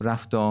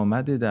رفت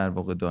آمد در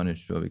واقع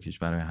دانشجو به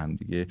کشورهای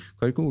همدیگه،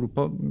 کاری که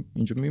اروپا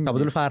اینجا می‌بینه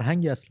تبادل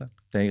فرهنگی اصلا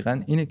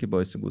دقیقاً اینه که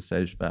باعث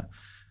گسترش و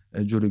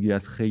جلوگیری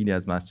از خیلی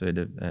از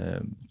مسائل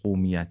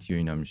قومیتی و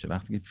اینا میشه.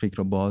 وقتی که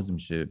فکر باز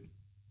میشه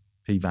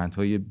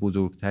پیوندهای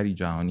بزرگتری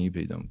جهانی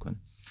پیدا میکنه.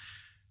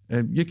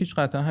 یکیش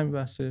قطعا همین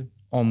بحث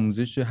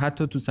آموزش،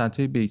 حتی تو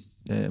سطح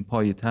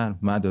پایه‌تر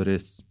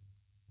مدارس.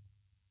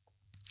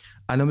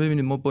 الان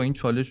ببینید ما با این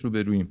چالش رو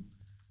برویم،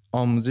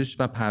 آموزش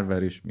و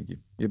پرورش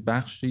میگیم. یه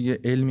بخشی یه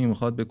علمی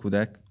میخواد به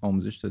کودک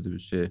آموزش داده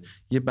بشه،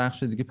 یه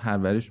بخش دیگه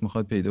پرورش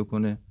میخواد پیدا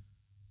کنه،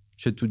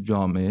 چه تو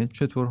جامعه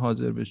چطور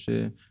حاضر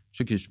بشه،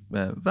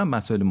 و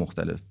مسائل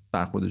مختلف،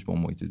 برخوردش با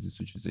محیط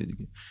زیست و چیزای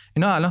دیگه.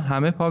 اینا الان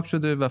همه پاک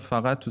شده و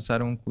فقط تو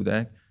سر اون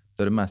کودک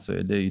داره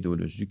مسائل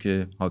ایدئولوژیک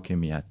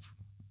حاکمیت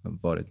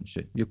وارد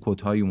میشه. یه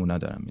کدهای اونا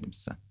دارن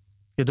می‌نویسن.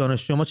 یه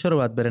دانشجو ما چرا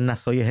باید بره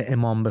نصایح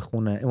امام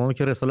بخونه؟ امامی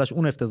که رساله‌اش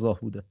اون افتضاح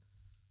بوده.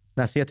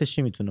 نصیحتش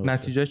چی میتونه باشه؟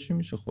 نتیجهش چی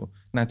میشه؟ خب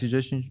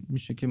نتیجهش این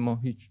میشه که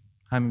ما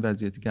همین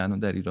وضعیتی که الان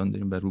در ایران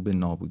داریم و رو به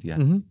نابودی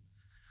هستیم.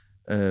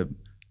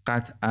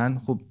 قطعاً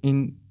خب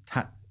این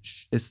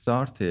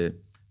استارت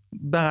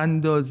به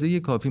اندازه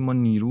کافی ما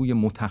نیروی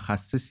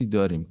متخصصی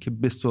داریم که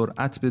به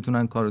سرعت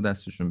بتونن کار رو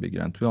دستشون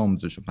بگیرن توی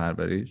آموزش و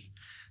پرورش،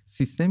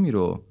 سیستمی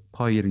رو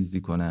پای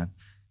ریزی کنن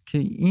که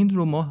این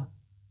رو ما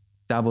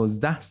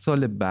 12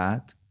 سال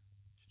بعد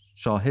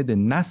شاهد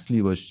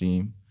نسلی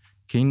باشیم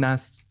که این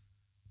نسل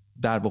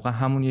در واقع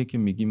همونیه که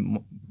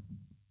میگیم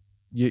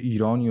یه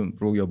ایرانی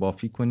رویا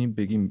بافی کنیم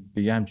بگیم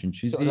همچین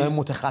چیزی،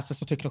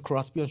 متخصص و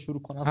تکنوکرات بیان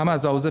شروع کنن، هم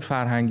از لحاظ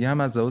فرهنگی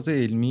هم از لحاظ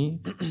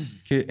علمی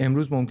که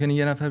امروز ممکنه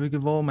یه نفر بگه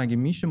واو مگه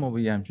میشه ما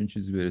به همچین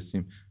چیزی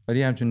برسیم،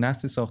 ولی همچین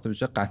نسلی ساخته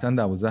بشه قطعا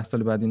 12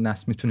 سال بعد این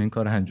نسل میتونه این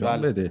کار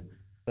انجام بده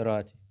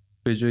راحتی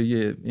به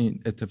جای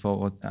این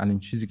اتفاقات الان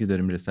چیزی که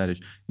داره میره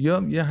سرش.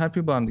 یا یه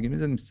حرفی با هم دیگه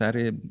میزنیم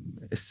سر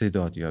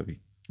استعدادیابی.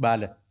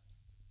 بله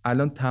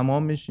الان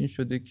تمامش این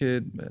شده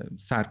که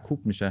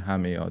سرکوب میشه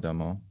همه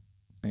آدما.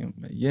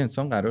 یه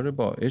انسان قراره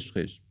با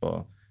عشقش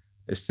با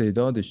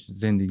استعدادش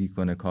زندگی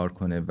کنه، کار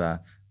کنه و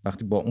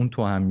وقتی با اون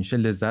توأم میشه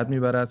لذت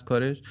میبره از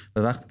کارش و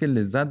وقتی که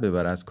لذت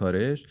ببره از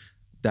کارش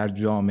در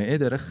جامعه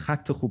داره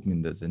خط خوب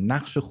میندازه،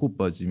 نقش خوب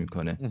بازی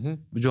میکنه،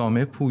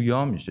 جامعه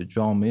پویا میشه،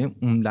 جامعه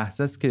اون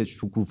لحظه است که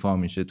شکوفا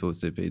میشه،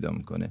 توسعه پیدا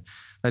میکنه.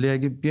 ولی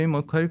اگه بیایم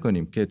ما کاری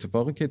کنیم که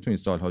اتفاقی که تو این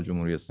سالها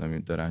جمهوری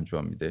اسلامی داره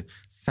انجام میده،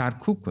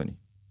 سرکوب کنیم،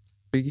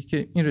 بگی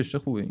که این رشته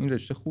خوبه، این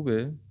رشته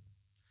خوبه،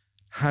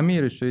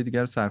 همه رشته‌های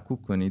دیگر رو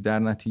سرکوب کنی، در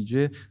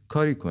نتیجه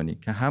کاری کنی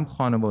که هم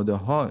خانواده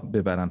ها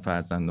ببرن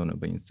فرزندان رو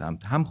به این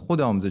سمت، هم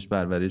خود آموزش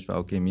پرورش و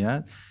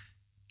حاکمیت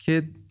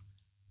که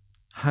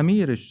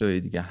همه رشته‌های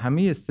دیگه،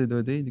 همه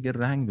استعدادهای دیگه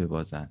رنگ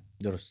ببازن.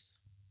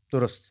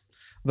 درست.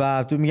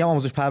 و تو میگم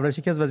آموزش پرورش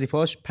یکی از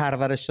وظیفه‌هاش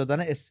پرورش دادن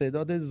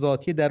استعداد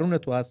ذاتی درون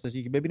تو هستش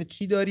که ببینه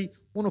چی داری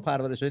اونو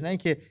پرورش بده، نه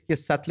اینکه یه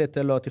سطل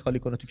اطلاعاتی خالی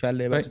کنه تو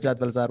کله بچه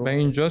جدول ضرب. و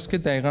اینجاست که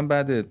دقیقاً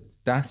بعد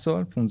 10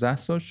 سال 15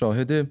 سال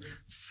شاهد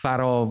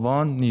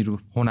فراوان نیرو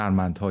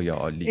هنرمندهای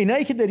عالی،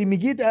 اینایی که داری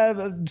میگید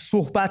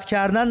صحبت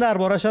کردن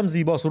دربارش هم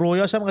زیباست،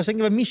 رویاش هم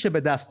قشنگه و میشه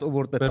به دست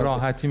آورد، به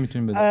راحتی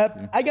میتونیم به دست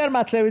بیاریم. اگر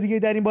مطلب دیگه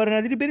در این باره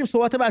نداری بریم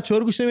صحبت بچه‌ها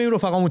رو گوش بدیم،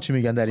 رفقامون چی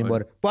میگن در این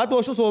باره. باید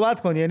باهاشون صحبت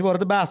کنی، یعنی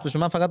وارد بحث بشو،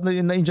 من فقط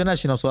اینجا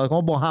نشینم صحبت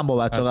کنم، با هم با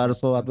بچه‌ها قرار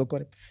صحبت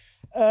بکنیم.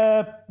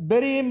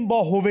 بریم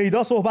با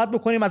هویدا صحبت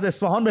بکنیم، از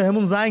اصفهان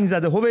بهمون زنگ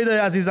زده. هویدای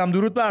عزیزم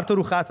درود بر تو،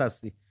 رو خط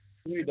هستی.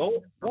 هویدا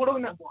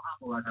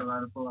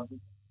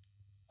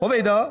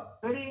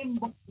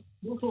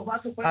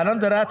الان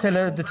داره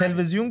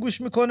تلویزیون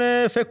گوش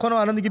میکنه، فکر کنم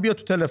الان دیگه بیا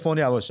تو تلفن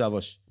یواش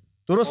یواش.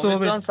 درسته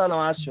هویدا؟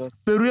 سلامت شد.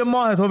 به روی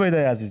ماهت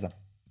هویدای عزیزم.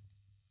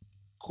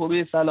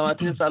 خوبی؟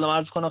 سلامتی. سلام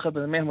عرض کنم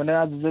خدمت مهمانهای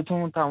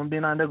عزیزتون، تمام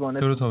بینندگان.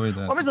 درود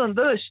هویدا. امید جان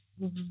داداش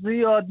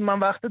زیاد من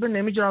وقت رو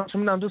نمیذارم،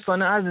 چون میدونم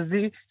دوستان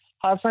عزیزی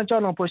هستن که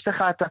الان پشت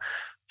خطن.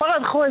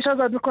 فقط خواهش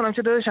ازت میکنم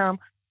که داداشم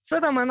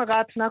صدا منو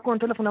قطع نکن،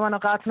 تلفن منو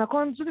قطع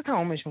نکن، زودی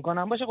تمامش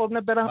میکنم. باشه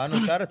قربونت برم. من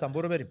نوکرتم،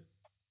 برو بریم.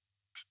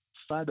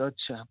 فدات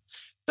شم.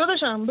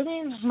 داداشم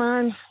ببین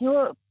من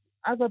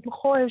ازت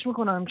خواهش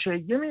میکنم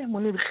که یه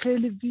مهمونی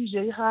خیلی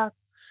ویژه‌ای هست،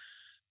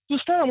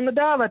 دوست دارم اونو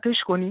دعوتش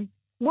کنی.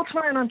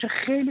 مطمئنم که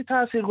خیلی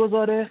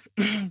تاثیرگذاره.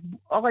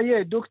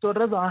 آقای دکتر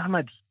رضا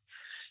احمدی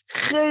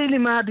خیلی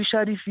مرد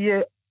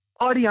شریفیه،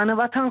 آریان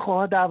وطن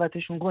خواه،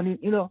 دعوتشون کنین.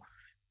 اینا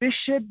به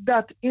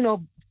شدت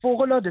اینا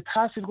فوق‌العاده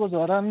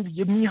تاثیرگذارن،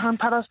 یه میهن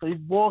پرستای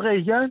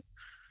واقعیه.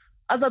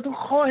 ازتون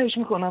خواهش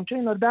میکنم که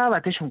اینا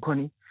دعوتشون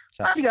کنی.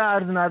 من دیگه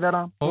عرض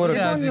ندارم.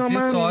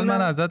 سوال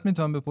من ازت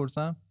میتونم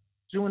بپرسم؟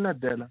 جون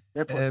دلم.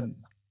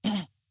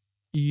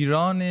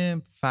 ایران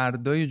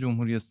فردای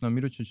جمهوری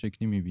اسلامی رو چه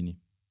شکلی میبینی؟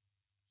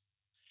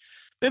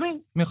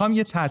 ببین میخوام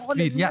یه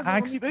تصویر،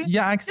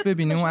 یه عکس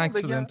ببینی، اون عکس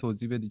رو بهم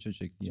توضیح بدی چه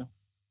شکلیه.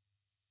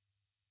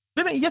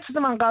 ببین یه چیز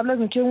من قبل از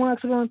اینکه اون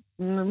عکس رو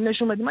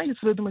نشون بدی من یه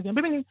چیز بهتون بگم.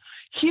 ببینید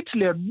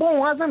هیتلر با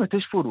اون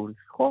عظمتش فرو،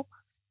 خب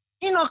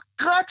اینا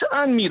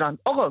قطعا میرن.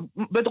 آقا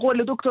به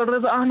قول دکتر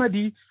رضا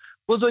احمدی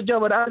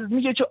بزرگوار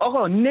میگه که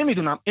آقا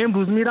نمیدونم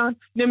امروز میرن،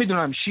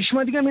 نمیدونم 6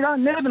 ماه دیگه میرن،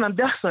 نمیدونم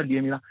 10 سال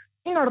دیگه میرن،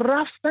 اینا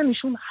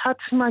رفتنشون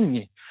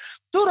حتماًه.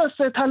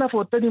 درسته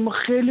تلفات دادیم ما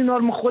خیلی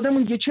نرم،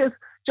 خودمون یه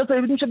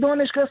چطوری بودیم که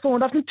دانشگاه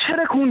اصفهان رفتیم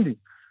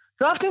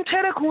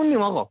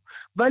ترکوندیم آقا،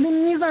 ولی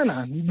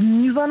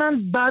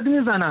میزنن بد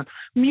میزنن.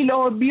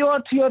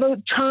 میلیاردیا رو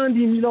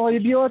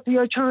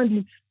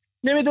چندی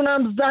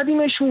نمیدونم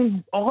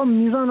زدیمشون آقا،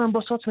 میزنن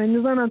با ساتمه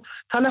میزنن،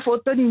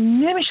 تلفات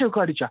دادیم، نمیشه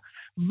کاری کرد.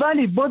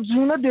 ولی با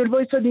جونا دل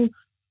وایسادیم.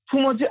 تو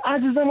ماجی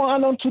عزیز ما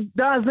الان تو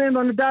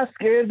زندان دست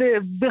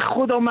کرده. به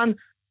خدا من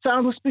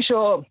چند روز پیش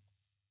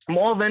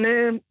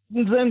معاون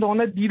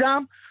زندان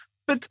دیدم،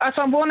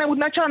 اصلا وانه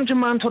بود نکردم که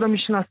من تو رو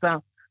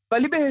میشناسم،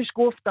 ولی بهش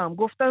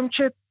گفتم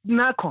که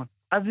نکن،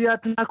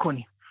 اذیت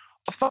نکنی،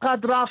 فقط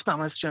رفتم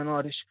از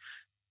کنارش.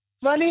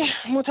 ولی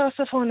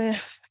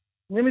متاسفانه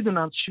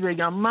نمیدونم چی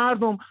بگم.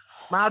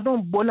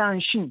 مردم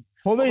بلنشین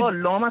آقا،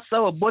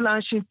 لامصبا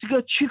بلنشین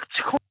دیگه. چی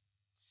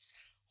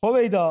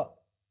هویدا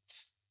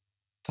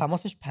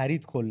تماسش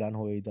پرید کلن.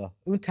 هویدا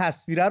اون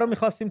تصویره رو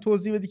می‌خواستیم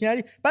توضیح بدی که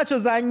نری. بچه‌ها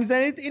زنگ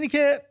میزنید، اینی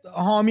که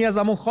حامی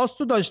ازمون خواست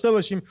تو داشته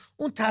باشیم.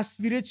 اون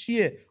تصویره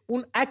چیه؟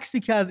 اون عکسی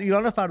که از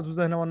ایران فرد تو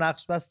ذهن ما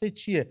نقش بسته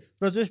چیه؟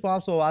 راجعش با هم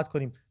صحبت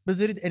کنیم،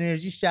 بذارید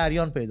انرژیش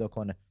جریان پیدا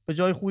کنه، به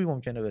جای خوبی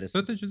ممکنه برسه.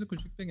 دو تا چیز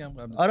کوچیک بگم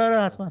قبل.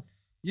 آره حتما.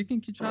 یکی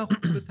اینکه چقدر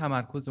خوب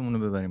تمرکزمون رو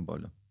ببریم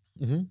بالا.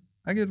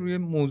 اگه روی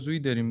موضوعی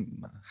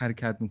داریم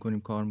حرکت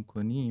میکنیم، کار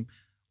میکنیم،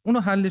 اونو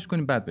حلش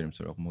کنیم، بعد بریم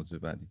سراغ موضوع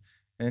بعدی.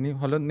 یعنی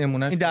حالا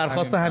نمونهش این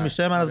درخواست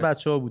همیشه من از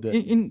بچه‌ها بوده.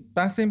 این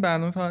بحث این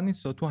برنامه فقط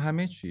نیست، تو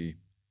همه چی.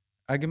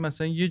 اگه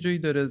مثلا یه جایی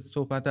داره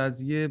صحبت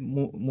از یه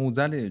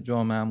معضل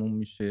جامعهمون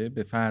میشه،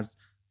 به فرض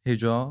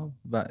حجاب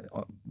و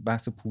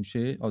بحث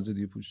پوشش،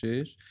 آزادی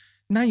پوشش،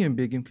 نیایم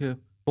بگیم که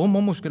با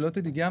ما مشکلات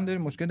دیگه هم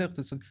داریم، مشکل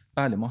اقتصادی.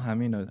 بله ما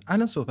همه اینا داریم.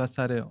 الان صحبت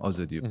سر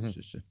آزادی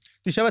پوششه.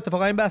 دیشب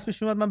اتفاقا این بحث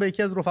پیش اومد، من به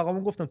یکی از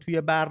رفقامون گفتم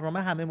توی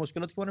برنامه همه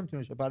مشکلاتی که ما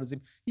نمیتونیم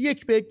بپردازیم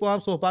یک به یک با هم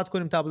صحبت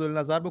کنیم، تبادل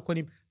نظر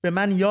بکنیم، به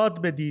من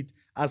یاد بدید،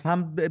 از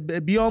هم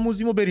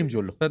بیاموزیم و بریم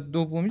جلو. و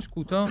دومیش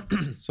کوتاه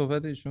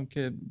صحبت ایشون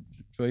که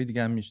جای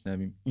دیگه هم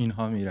میشنویم،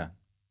 اینها میرن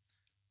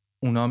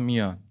اونا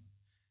میان،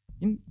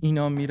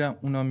 اینا میرن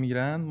اونا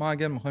میرن. ما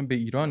اگر میخوایم به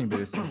ایرانی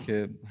برسیم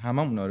که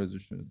هممون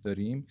آرزوش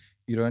داریم،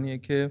 ایرانیه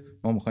که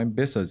ما میخوایم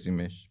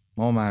بسازیمش،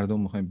 ما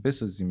مردم میخوایم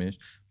بسازیمش،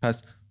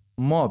 پس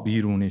ما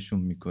بیرونشون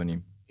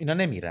میکنیم، اینا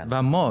نمیرن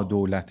و ما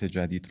دولت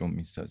جدید رو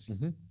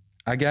میسازیم.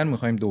 اگر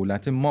میخوایم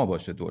دولت ما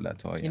باشه،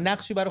 دولت های این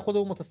نقشی برای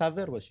خودمون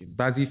متصور باشیم،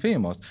 وظیفه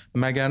ماست،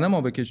 مگر نه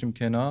ما بکشیم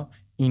کنار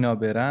اینا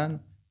برن،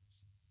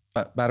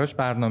 براش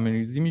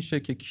برنامه‌ریزی میشه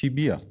که کی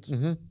بیاد،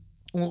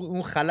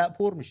 اون خلا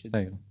پر میشه.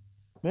 دقیقاً.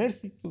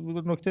 مرسی،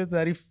 نکته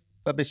ظریف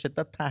و به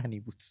شدت پهنی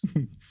بود.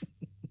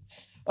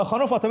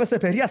 خانم فاطمه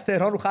سپهری از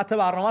تهران رو خط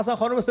برنامه هستن.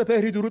 خانم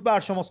سپهری درود بر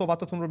شما،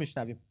 صحبتاتون رو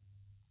میشنویم.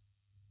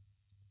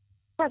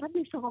 سلام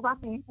به شما و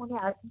مهمون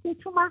عزیز.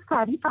 چون من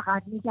سریع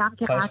فقط میگم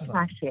که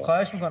قطع نشه.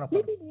 خواهش میکنم.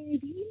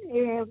 ببینید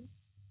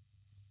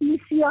این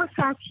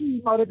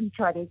سیاستی ما رو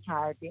بیچاره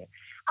کرده.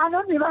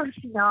 الان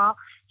ببخشینا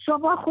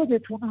شما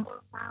خودتون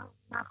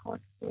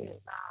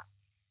نخواسته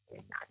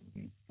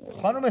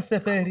خانم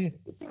سپهری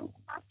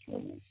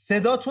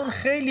صداتون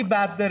خیلی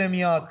بد داره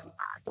میاد.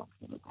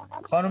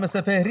 خانم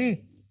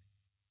سپهری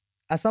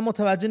اصلا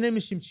متوجه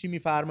نمیشیم چی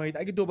میفرمایید.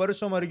 اگه دوباره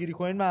شماره گیری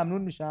کنین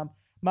ممنون میشم.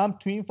 من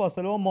تو این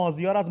فاصله با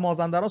مازیار از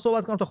مازندران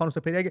صحبت کنم تا خانم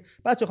سپهری. اگه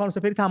بچه خانم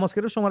سپهری تماس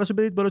گرفت شمارهشو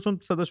بدید بالا، چون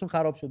صداشون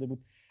خراب شده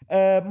بود.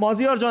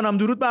 مازیار جانم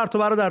درود بر تو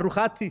برادر، رو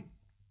خطی.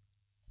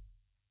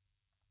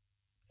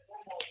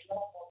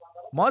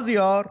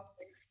 مازیار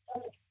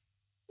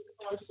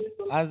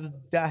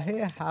از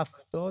دهه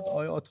 70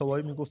 آیا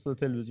آتابایی میگفت صدا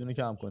تلویزیونی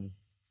کم کنی.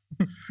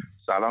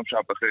 سلام،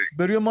 شب بخیر.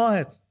 بروی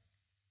ماهت.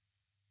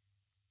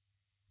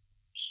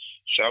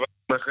 شب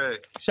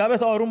بخیر.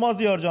 شبت آروم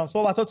مازیار جان،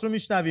 صحبتات رو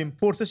میشنویم.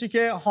 پرسشی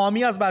که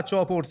حامی از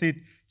بچه‌ها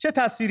پرسید، چه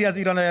تصویری از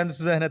ایران آینده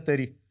تو ذهنت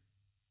داری؟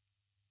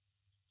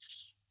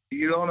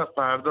 ایران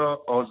فردا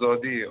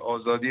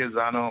آزادی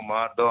زن و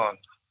مردان،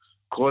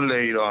 کل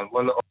ایران.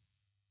 والا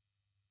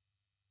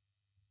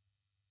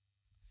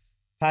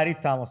پرید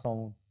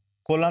تماسامون،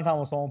 کلا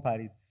تماسامون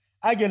پرید.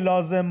 اگه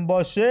لازم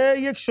باشه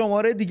یک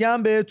شماره دیگه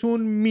هم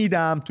بهتون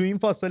میدم. تو این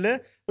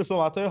فاصله به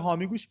صحبت‌های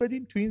حامی گوش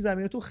بدیم. تو این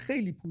زمینه تو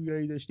خیلی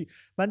پویایی داشتی.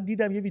 من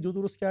دیدم یه ویدیو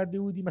درست کرده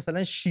بودی،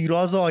 مثلا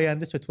شیراز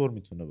آینده چطور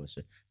میتونه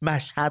باشه،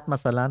 مشهد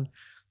مثلا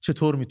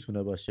چطور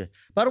میتونه باشه.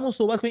 برامون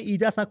صحبت کن.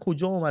 ایده اصلا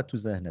کجا اومد تو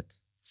ذهنت؟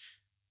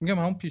 میگم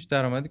همون پیش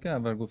درآمدی که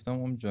اول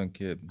گفتم امید جان،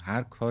 که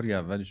هر کاری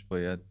اولش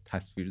باید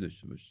تصویر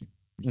داشته باشی.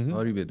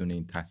 کاری بدون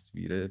این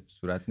تصویره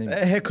صورت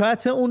نمیگیره.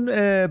 حکایت اون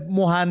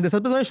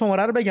مهندسات، بذار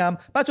شماره رو بگم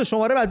بچا.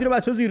 شماره بعدی رو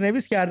بچا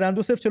زیرنویس کردن: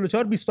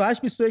 2044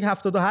 28 21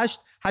 78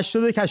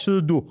 81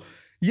 82.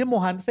 یه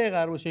مهندس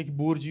قرار باشه یک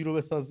برجی رو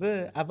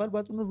بسازه، اول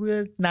باید اون رو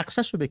روی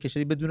نقشه‌شو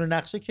بکشه. بدون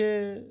نقشه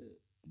که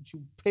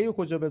پیو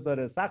کجا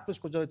بذاره، سقفش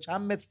کجا،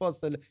 چند متر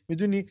فاصله،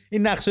 میدونی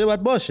این نقشه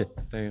باید باشه.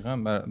 دقیقاً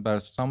بر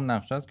اساس همون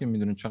نقشه است که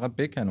میدونی چقدر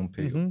بکن اون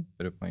پیو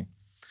بره پایین.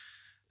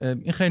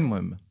 این خیلی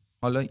مهمه.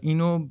 حالا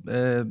اینو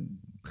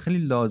خیلی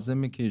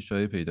لازمه که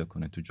اشاعه پیدا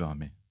کنه تو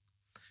جامعه.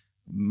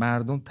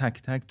 مردم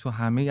تک تک تو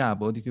همه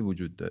ابعادی که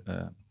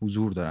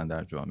حضور دارن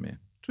در جامعه،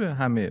 تو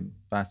همه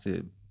بحث،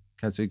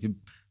 کسایی که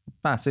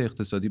بحث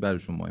اقتصادی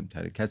براشون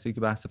مهمتره، کسایی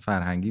که بحث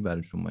فرهنگی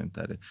براشون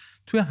مهمتره،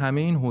 توی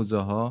همه این حوزه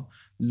ها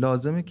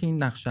لازمه که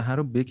این نقشه ها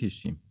رو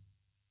بکشیم،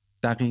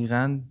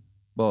 دقیقاً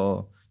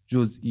با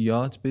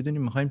جزئیات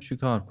بدونیم میخوایم چی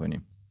کار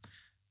کنیم.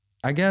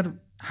 اگر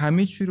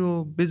همه چی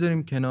رو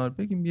بذاریم کنار،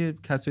 بگیم یه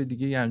کسای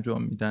دیگه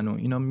انجام میدن و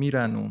اینا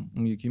میرن و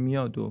اون یکی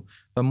میاد و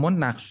ما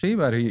نقشه‌ای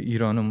برای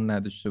ایرانمون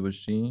نداشته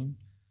باشیم،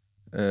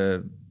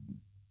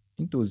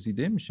 این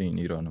دزدیده میشه این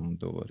ایرانمون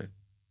دوباره.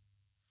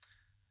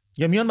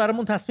 یا میان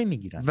برامون تصمیم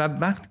میگیرن. و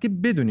وقتی که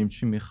بدونیم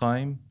چی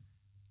میخوایم،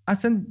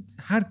 اصلا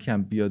هر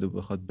کم بیاد و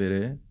بخواد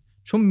بره،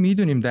 چون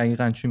میدونیم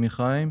دقیقاً چی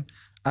میخوایم.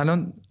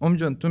 الان امید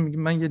جان تو میگی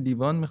من یه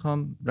لیوان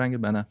میخوام رنگ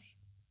بنفش،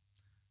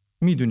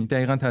 میدونی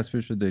دقیقاً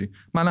تصویرشو داری.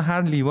 من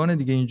هر لیوان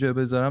دیگه اینجا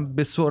بذارم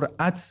به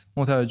سرعت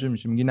متوجه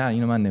میشی، میگی نه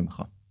اینو من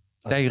نمیخوام.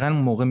 دقیقاً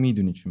اون موقع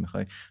میدونی چی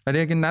میخوای. ولی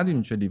اگه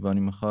ندونی چه لیوانی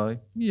میخوای،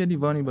 یه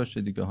لیوانی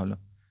باشه دیگه. حالا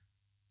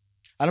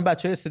الان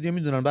بچه‌های استودیو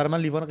میدونن برای من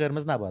لیوان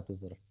قرمز نباید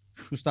بذارم،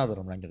 دوست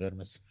ندارم رنگ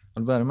قرمز.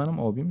 حالا برای منم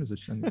آبی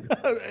میذاشتن دیگه.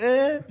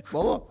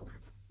 بابا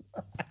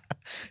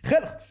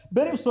خیلی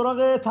بریم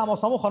سراغ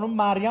تماسامون. خانم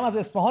مریم از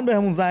اصفهان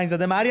بهمون زنگ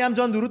زده. مریم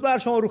جان درود بر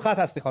شما، رو خط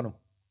هستی خانم.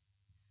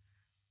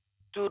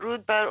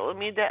 درود بر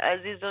امید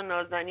عزیز و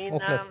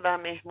نازنینم و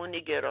مهمون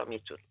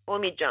گرامیتون.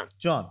 امید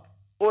جان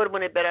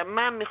قربونت برم،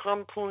 من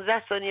میخوام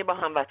 15 ثانیه با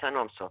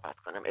هموطنام صحبت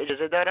کنم،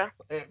 اجازه دارم؟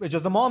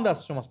 اجازه ما هم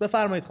دست شماست،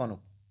 بفرمایید خانم.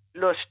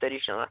 لطف داری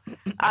شما.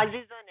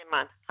 عزیزان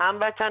من،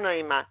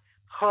 هموطنای من،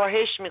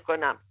 خواهش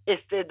میکنم،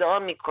 استدعا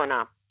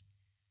میکنم،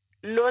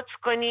 لطف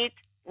کنید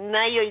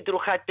نیایید رو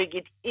خط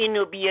بگید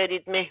اینو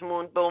بیارید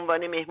مهمون به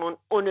عنوان مهمون،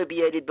 اونو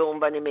بیارید به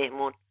عنوان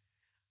مهمون.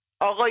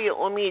 آقای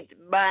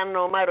امید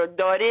برنامه رو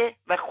داره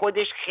و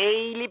خودش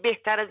خیلی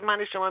بهتر از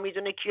من و شما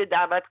میدونه کیو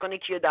دعوت کنه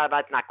کیو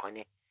دعوت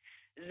نکنه.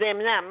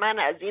 ضمناً من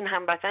از این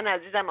هموطن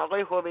عزیزم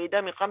آقای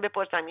هویدا میخوام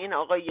بپرسم این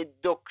آقای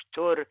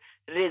دکتر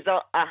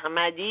رضا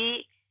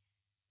احمدی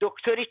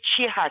دکتری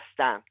چی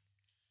هستن؟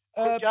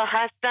 کجا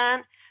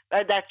هستن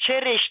و در چه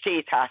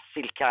رشته‌ای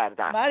تحصیل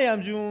کردن؟ مریم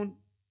جون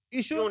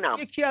ایشون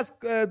یکی از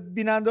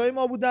بیننده‌های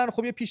ما بودن.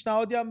 خب یه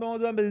پیشنهادی هم به ما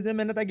دادن، به دیده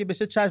منت اگه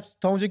بشه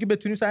تا اونجایی که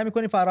بتونیم سعی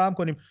می‌کنیم فراهم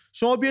کنیم.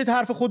 شما بیاید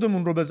حرف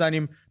خودمون رو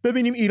بزنیم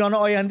ببینیم ایران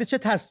آینده چه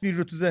تصویری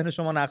رو تو ذهن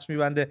شما نقش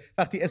می‌بنده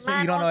وقتی اسم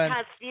ایران آینده.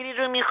 من تصویری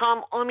رو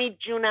می‌خوام امید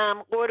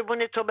جونم،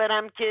 قربون تو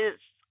برم که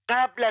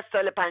قبل از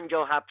سال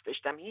 57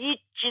 داشتم، هیچ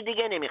چی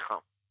دیگه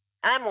نمی‌خوام.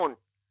 همون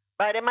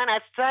برای من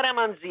از سرم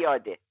هم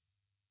زیاده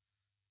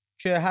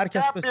که هر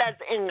کس قبل از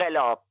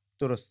انقلاب.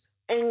 درست،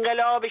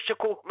 انقلاب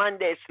شکوهمند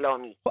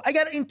اسلامی. خب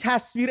اگر این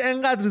تصویر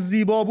انقدر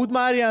زیبا بود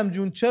مریم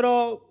جون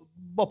چرا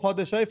با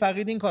پادشاه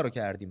فقید این کارو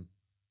کردیم؟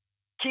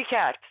 کی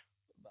کرد؟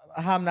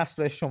 هم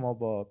نسل شما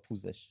با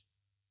پوزش.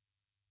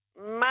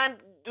 من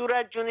دور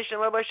از جون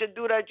شما باشه،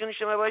 دور از جون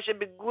شما باشه،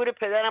 به گور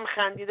پدرم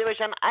خندیده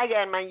باشم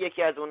اگر من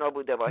یکی از اونا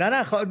بوده باشم.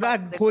 نه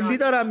کلی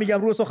دارم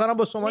میگم، رو سخنم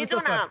با شما نیست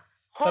اصلا.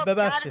 خب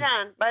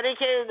کردن برای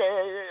که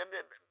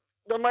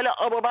دنبال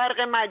آب و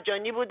برق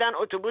مجانی بودن،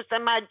 اتوبوس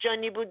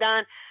مجانی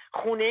بودن،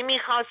 خونه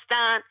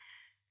میخواستن،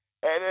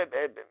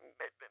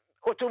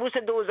 اتوبوس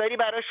دوزاری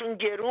براشون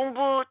گرون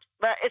بود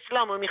و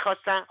اسلامو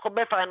میخواستن.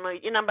 خب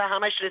بفرمایید اینم به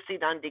همش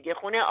رسیدن دیگه،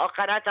 خونه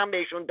آخرت هم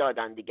بهشون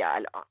دادن دیگه.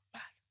 الان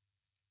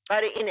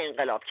برای این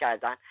انقلاب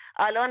کردن،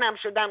 الان هم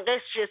شدن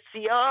قش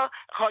سیاه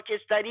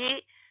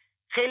خاکستری.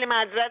 خیلی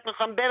معذرت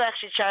میخوام،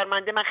 ببخشید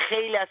شرمنده، من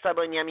خیلی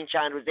عصبانیم این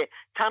چند روزه.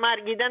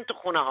 تمرگیدن تو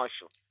خونه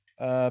هاشون.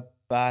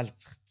 بله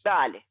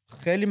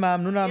خیلی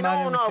ممنونم. من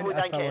اونا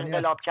بودن که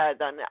انقلاب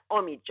کردن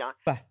امید جان.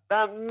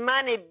 و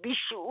من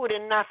بیشعور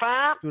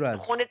نفهم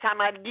خونه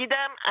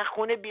تمرگیدم، از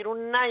خونه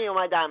بیرون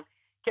نیومدم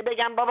که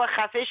بگم بابا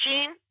خفه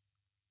شین،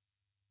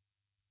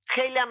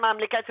 خیلی هم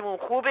مملکتمون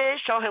خوبه،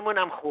 شاهمون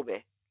هم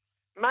خوبه،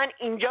 من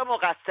اینجا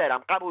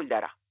مقصرم، قبول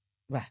دارم.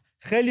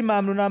 خیلی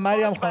ممنونم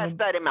مریم خانم.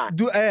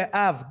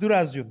 دور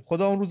از جون،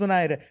 خدا اون روزو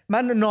نیاره.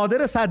 من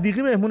نادر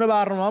صدیقی مهمون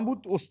برنامه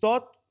بود،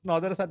 استاد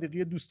نادر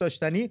صدیقی دوست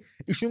داشتنی.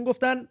 ایشون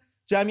گفتن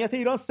جمعیت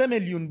ایران 3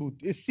 میلیون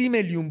بود، 30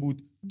 میلیون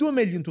بود، 2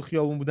 میلیون تو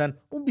خیابون بودن،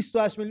 اون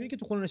 28 میلیونی که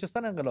تو خونه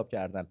نشستن انقلاب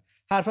کردن.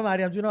 حرف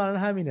مریم جون الان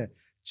همینه.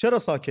 چرا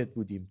ساکت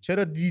بودیم؟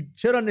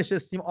 چرا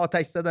نشستیم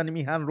آتش زدن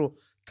میهن رو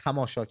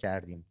تماشا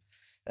کردیم؟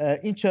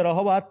 این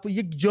چراها باید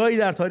یک جایی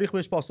در تاریخ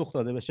بهش پاسخ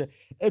داده بشه.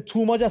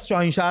 توماج از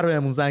شاهینشهر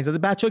بهمون زنگ زده.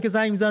 بچه‌ها که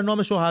زنگ میزنن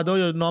نام شهدا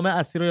یا نام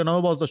اسیرا یا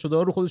نام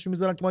بازداشته‌ها رو خودشون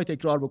میذارن که ما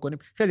تکرار بکنیم.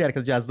 خیلی حرکت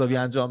جذابی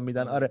انجام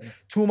میدن. آره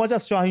توماج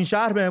از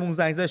شاهینشهر بهمون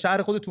زنگ زده،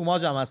 شهر خود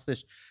توماج هم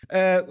هستش.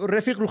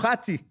 رفیق رو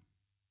خطی.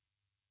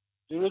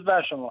 درود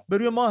بر شما. به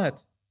روی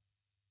ماهت.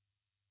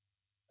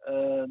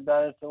 در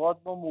ارتباط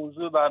با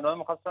موضوع برنامه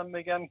می‌خواستم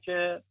بگم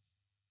که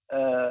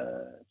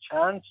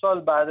چند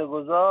سال بعد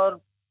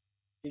گذار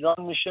ایران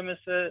میشه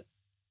مثل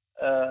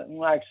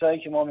اون عکسایی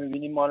که ما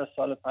میبینیم مال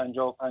سال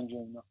 55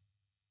 اینا.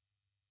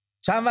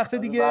 چند وقت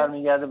دیگه؟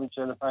 برمیگرده به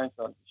 45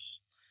 سال پیش.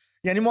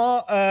 یعنی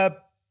ما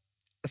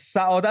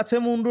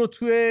سعادتمون رو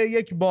توی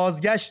یک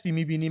بازگشتی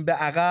میبینیم به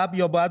عقب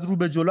یا باید رو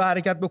به جلو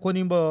حرکت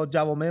بکنیم با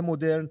جوامع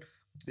مدرن،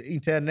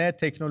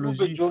 اینترنت، تکنولوژی؟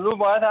 رو به جلو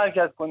باید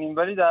حرکت کنیم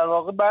ولی در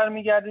واقع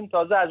برمیگردیم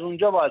تازه از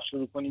اونجا باید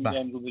شروع کنیم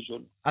بیایم رو به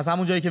جلو. از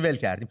همون جایی که ول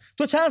کردیم.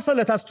 تو چند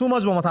سالت از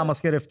توماج با ما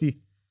تماس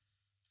گرفتی؟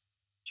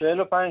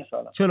 45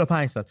 سالم.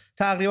 45 سال.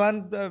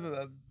 تقریبا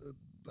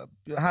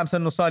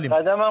همسن و سالیم.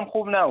 قدمم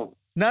خوب نبود.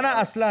 نه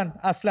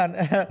اصلا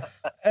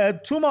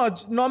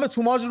توماج، نام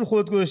توماج رو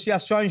خودت گذاشتی،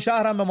 از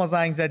شاهینشهر هم به ما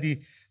زنگ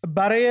زدی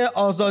برای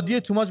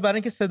آزادی توماج، برای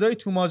اینکه صدای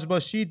توماج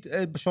باشید.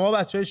 شما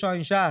بچهای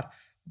شاهینشهر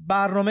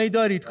برنامه‌ای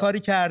دارید، کاری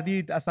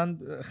کردید، اصلا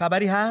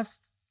خبری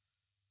هست؟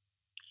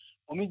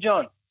 امید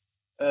جان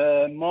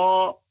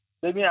ما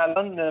ببین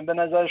الان به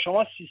نظر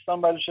شما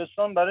سیستان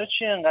بلوچستان برای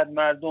چی انقدر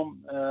مردم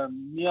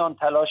میان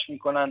تلاش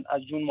میکنن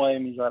از جون مایه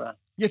میذارن؟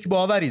 یک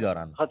باوری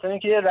دارن، خاطر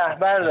اینکه یه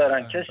رهبر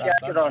دارن، کسی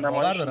که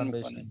راهنمایی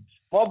میکنه.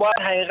 ما باید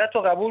حقیقت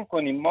رو قبول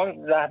کنیم، ما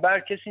رهبر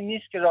کسی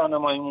نیست که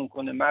راهنماییمون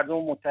کنه، مردم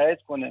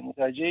متحد کنه.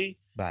 متوجهی؟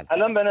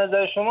 الان به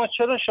نظر شما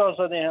چرا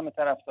شاهزاده همه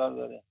طرفدار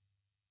داره؟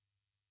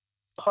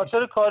 به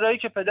خاطر کارهایی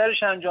که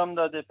پدرش انجام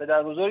داده،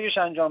 پدر بزرگش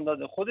انجام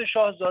داده. خود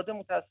شاهزاده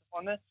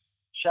متاسفانه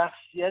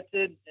شخصیت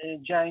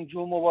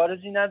جنگجو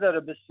مبارزی نداره،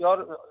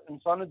 بسیار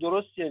انسان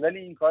درستیه ولی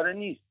این کاره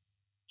نیست.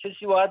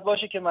 کسی باید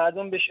باشه که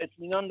مردم بهش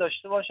اطمینان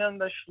داشته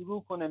باشن و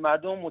شروع کنه،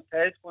 مردم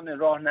متحد کنه،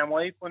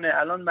 راهنمایی کنه.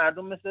 الان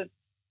مردم مثل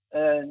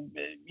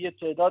یه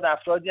تعداد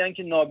افرادی هستن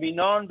که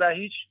نابینان و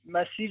هیچ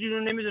مسیری رو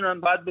نمیدونن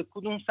باید به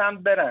کدوم سمت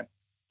برن.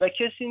 و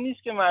کسی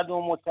نیست که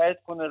مردم متحد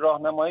کنه،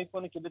 راهنمایی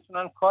کنه که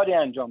بتونن کاری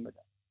انجام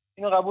بدن.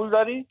 اینو قبول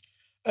داری؟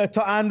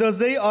 تا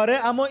اندازه‌ای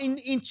آره، اما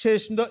این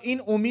چشم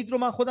این امید رو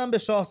من خودم به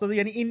شاهزاده،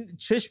 یعنی این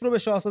چشم رو به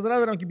شاهزاده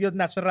ندارم که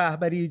بیاد نقش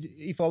رهبری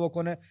ایفا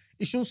بکنه.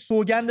 ایشون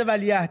سوگند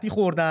ولیعهدی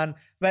خوردن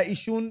و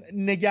ایشون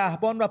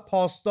نگهبان و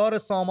پاسدار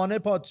سامانه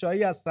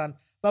پادشاهی هستن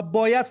و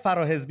باید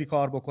فراحزبی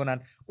کار بکنن.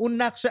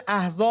 اون نقش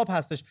احزاب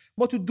هستش.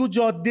 ما تو دو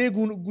جاده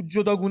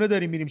جداگونه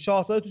داریم میریم.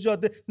 شاهزاده تو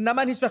جاده، نه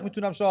من هیچ وقت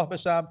میتونم شاه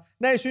بشم،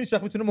 نه ایشون هیچ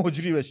وقت میتونه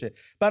مجری بشه.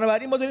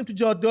 بنابراین ما داریم تو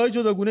جاده‌های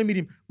جداگونه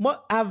میریم.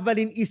 ما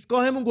اولین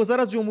ایستگاهمون گذر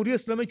از جمهوری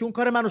اسلامی که اون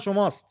کار من و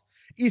شماست.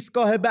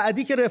 ایستگاه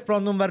بعدی که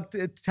رفراندوم و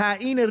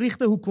تعیین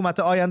ریخت حکومت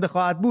آینده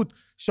خواهد بود،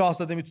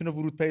 شاهزاده میتونه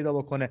ورود پیدا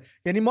بکنه.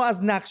 یعنی ما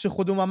از نقش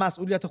خودمون و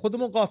مسئولیت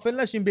خودمون غافل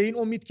نشیم به این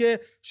امید که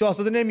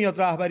شاهزاده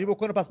نمیاد رهبری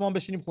بکنه پس ما هم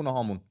بشینیم خونه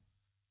هامون.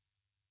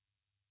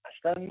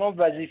 اصلا ما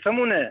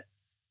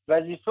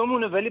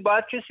وظیفمونه، ولی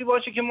باید کسی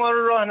باشه که ما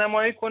رو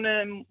راهنمایی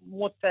کنه،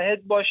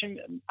 متحد باشیم.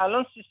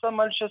 الان سیستان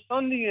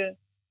بلوچستان دیگه،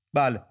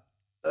 بله،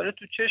 داره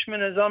تو چشم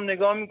نظام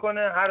نگاه میکنه،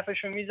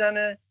 حرفشو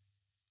میزنه،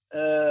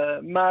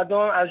 مردم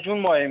از جون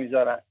مایه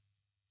میذارن.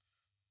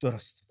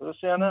 درست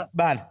یا نه؟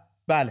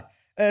 بله.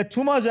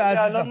 تو ماجه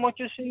عزیزم الان ما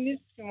کسی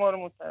نیست که ما رو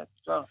متحد.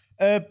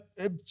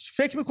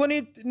 فکر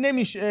میکنید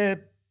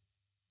نمیشه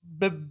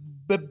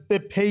به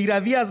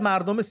پیروی از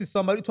مردم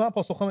سیستان بلوچستان، تو هم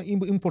پاسخ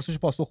این پرسش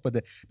پاسخ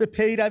بده، به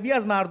پیروی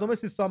از مردم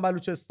سیستان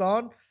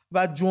بلوچستان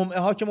و جمعه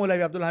ها که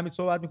مولوی عبدالحمید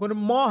صحبت میکنه،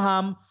 ما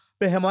هم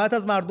به حمایت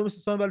از مردم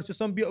سیستان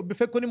بلوچستان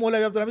فکر کنیم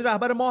مولوی عبدالحمید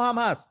رهبر ما هم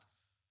هست.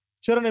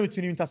 چرا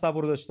نمیتونیم این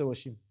تصور رو داشته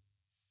باشیم؟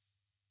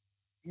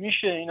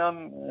 میشه،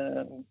 اینم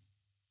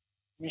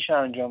میشه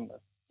انجام بده.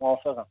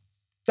 موافقم.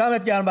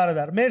 دمت گرم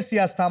برادر، مرسی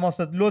از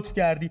تماست، لطف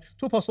کردی.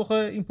 تو پاسخ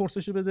این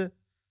پرسش بده.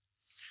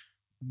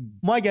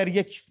 ما اگر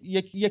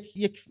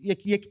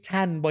یک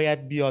تن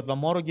باید بیاد و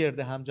ما رو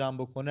گرده هم جمع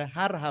بکنه،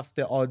 هر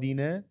هفته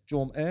آدینه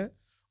جمعه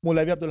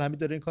مولوی عبدالحمید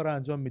داره این کار رو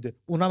انجام میده.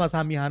 اونم از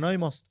هم میهنای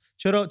ماست.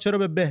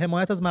 چرا به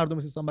حمایت از مردم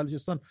سیستان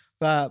بلوچستان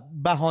و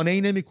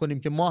بهانه‌ای نمی‌کنیم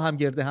که ما هم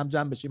گرده هم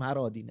جمع بشیم هر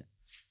آدینه؟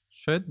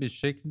 شاید به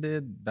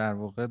شکل در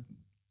واقع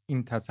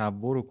این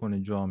تصور رو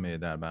کنه جامعه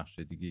در بخش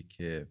دیگه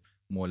که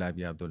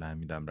مولوی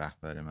عبدالحمید هم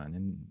رهبر من،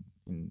 این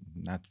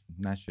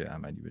نشه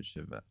عملی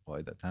بشه و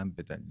قاعدتاً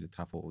به دلیل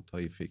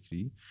تفاوت‌های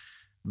فکری،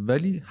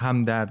 ولی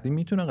همدردی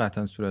میتونه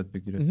قطعا صورت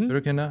بگیره. چرا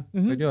که نه؟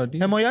 خیلی عالی.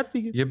 حمایت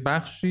دیگه. یه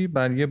بخشی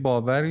بر یه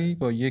باوری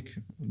با یک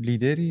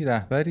لیدری،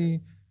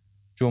 رهبری،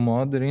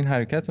 جماعت داره این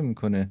حرکت رو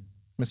میکنه.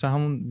 مثل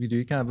همون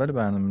ویدیویی که اول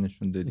برنامه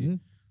نشون دادی.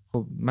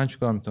 خب من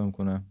چیکار میتونم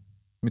کنم؟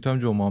 میتونم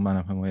جماعت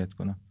منم حمایت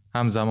کنم،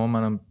 همزمان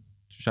منم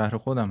تو شهر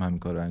خودم همین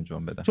کارو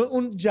انجام بدم. چون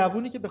اون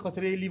جوونی که به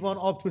خاطر لیوان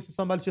آب تو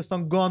سیستان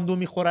بلوچستان گاندو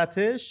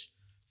میخورتش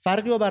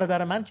فرقی با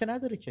برادر من که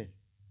نداره که.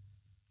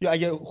 یا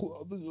اگه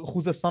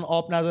خوزستان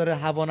آب نداره،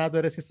 هوا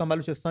نداره، سیستان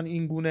بلوچستان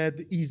این گونه،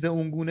 ایزه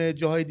اون گونه،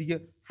 جاهای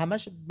دیگه،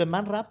 همش به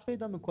من ربط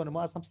پیدا میکنه.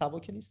 ما از هم سوا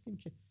که نیستیم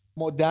که،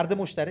 ما درد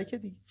مشترکه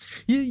دیگه.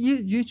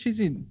 یه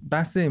چیزی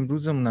بحث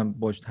امروزمونم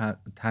باش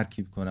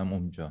ترکیب کنم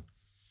امید جان.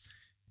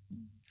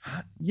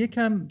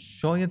 یکم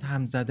شاید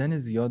هم زدن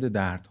زیاد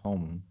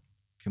دردهامون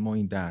که ما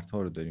این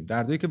دردها رو داریم،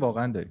 دردایی که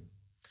واقعا داریم.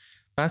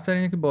 بحث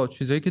اینه که با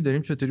چیزایی که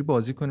داریم چطوری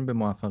بازی کنیم به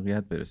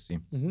موفقیت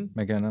برسیم.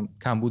 مگرنه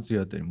کمبود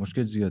زیاد داریم،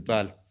 مشکل زیاد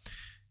داریم. بله.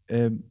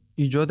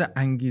 ایجاد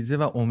انگیزه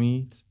و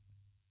امید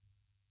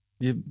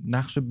یه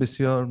نقش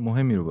بسیار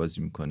مهمی رو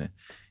بازی میکنه.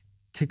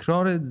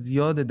 تکرار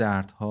زیاد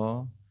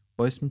دردها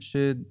باعث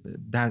میشه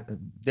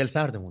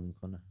دلسردمون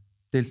میکنه،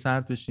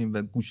 دلسرد بشیم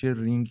و گوشه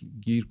رینگ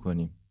گیر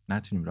کنیم،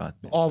 نتونیم راحت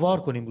بریم،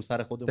 آوار کنیم رو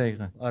سر خودمون.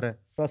 دقیقاً. آره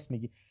راست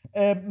میگی.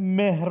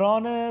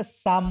 مهران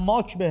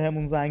سماک به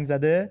همون زنگ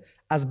زده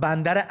از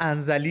بندر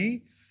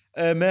انزلی.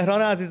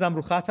 مهران عزیزم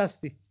رو خط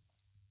هستی؟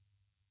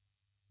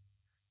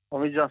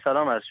 امید جان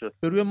سلام عرض شد.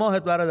 به روی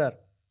ماهت برادر.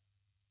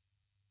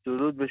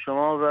 درود به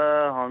شما و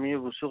حامی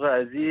وثوق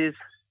عزیز.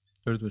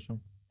 درود به شما.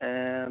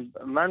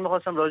 من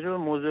میخواستم راجع به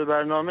موضوع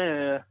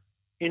برنامه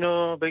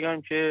اینو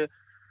بگم که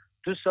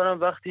دوست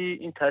دارم وقتی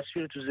این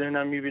تصویر تو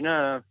ذهنم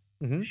میبینم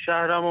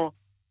شهرمو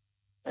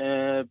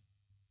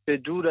به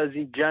دور از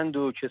این گند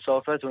و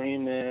کثافت و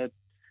این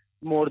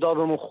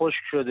مردابمون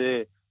خشک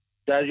شده،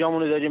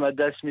 دریامونو داریم از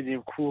دست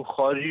میدیم، کوه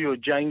خاری و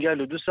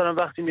جنگل، و دوست دارم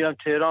وقتی میرم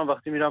تهران،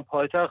 وقتی میرم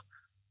پایتخت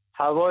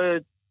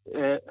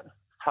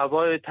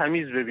هوای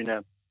تمیز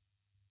ببینم،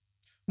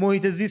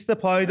 محیط زیست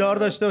پایدار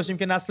داشته باشیم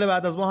که نسل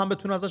بعد از ما هم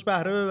بتونه ازش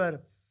بهره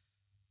ببره.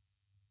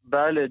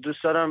 بله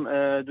دوست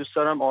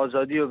دارم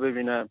آزادی رو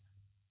ببینم.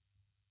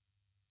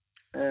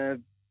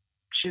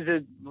 چیز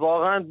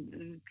واقعا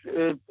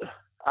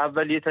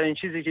اولیه ترین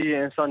چیزی که یه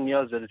انسان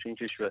نیاز داره تو این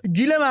کشور.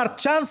 گیل مرد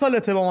چند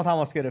سالته با ما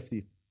تماس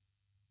گرفتی؟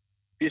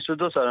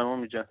 22 سالم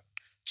امید جان.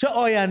 چه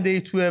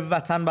آینده‌ای توی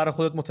وطن برای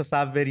خودت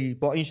متصوری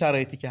با این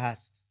شرایطی که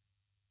هست؟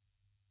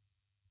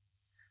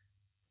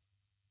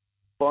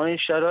 با این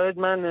شرایط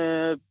من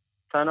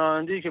تنها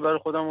آینده‌ای که برای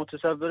خودم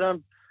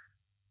متصورم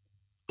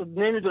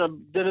نمیدونم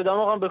دل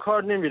دماغم به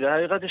کار نمیره.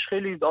 حقیقتش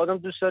خیلی آدم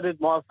دوست داره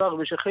موفق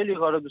بشه، خیلی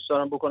کارا دوست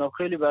دارم بکنم،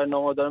 خیلی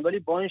برنامه دارم، ولی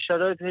با این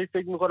شرایط هی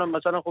فکر میکنم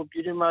مثلا خب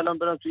گیریم من الان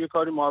برم توی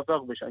کاری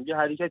موفق بشم، یه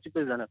حرکتی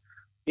بزنم.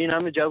 این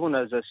همه جوون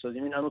از دست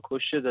دادیم، این همه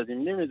کشته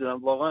دادیم،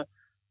 نمیدونم واقعا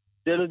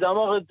دل و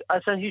دماغ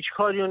اصلا هیچ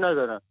کاریو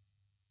ندارم.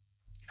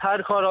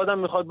 هر کار آدم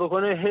میخواد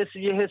بکنه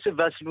یه حس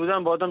وصل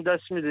بودن با آدم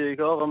دست میده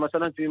که آقا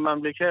مثلا توی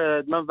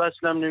مملکت من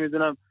وصلم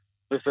نمیدونم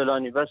به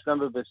فلانی، وصلم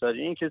به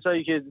بساری. این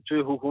کسایی که توی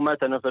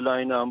حکومت و فلان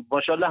اینا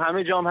ماشاءالله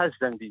همه جام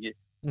هستن دیگه.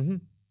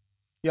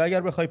 یا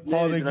اگر بخوای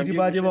پا بگیری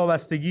باید یه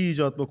وابستگی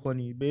ایجاد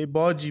بکنی، به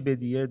باجی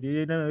بدی،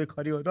 یه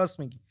کاری. راست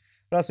میگی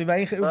و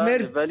این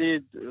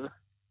ولی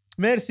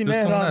مرسی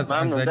مهران از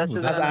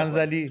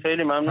انزلی.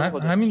 خیلی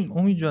ممنون. همین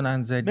امید جان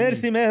انزلی.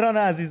 مرسی مهران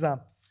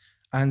عزیزم.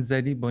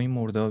 انزلی با این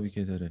مردابی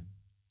که داره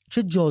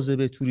چه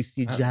جاذبه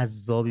توریستی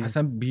جذابی،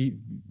 اصلا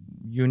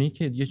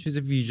یونیک، یه چیز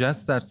ویژه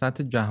است در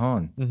سطح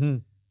جهان.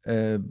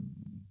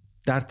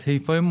 در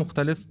طیف‌های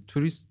مختلف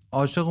توریست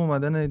عاشق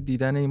اومدن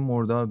دیدن این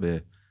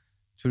مردابه.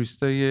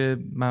 توریستای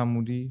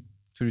معمولی،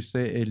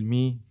 توریستای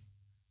علمی،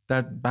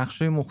 در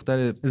بخش‌های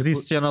مختلف،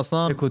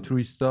 زیستشناسان،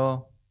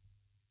 اکوتوریستا،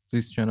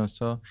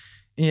 زیستشناسا.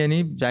 این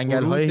یعنی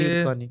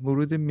جنگل‌های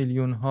ورود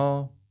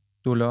میلیون‌ها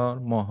دلار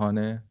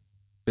ماهانه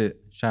به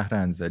شهر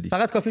انزلی.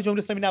 فقط کافی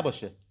جمهوری اسلامی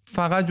نباشه.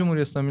 فقط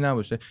جمهوری اسلامی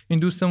نباشه. این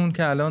دوستمون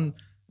که الان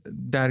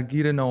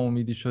درگیر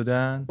ناامیدی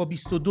شدن، با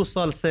 22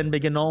 سال سن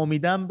بگه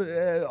ناامیدم،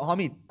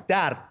 حامی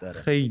درد داره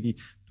خیلی.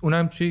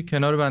 اونم چی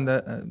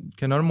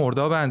کنار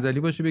مرداب انزلی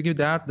باشه بگی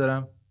درد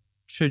دارم؟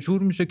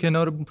 چجور میشه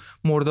کنار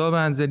مرداب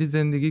انزلی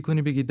زندگی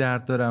کنی بگی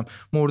درد دارم؟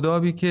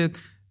 مردابی که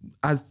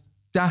از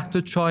 10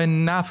 تا چای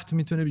نفت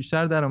میتونه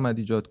بیشتر درآمد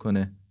ایجاد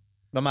کنه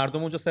و مردم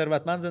اونجا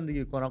ثروتمند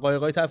زندگی کنن،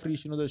 قایقای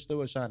تفریحیشون رو داشته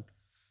باشن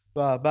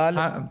و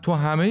بله تو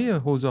همه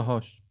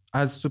حوزه‌هاش،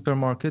 از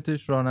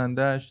سوپرمارکتش،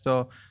 راننده‌اش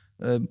تا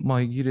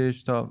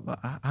ماهیگیرش تا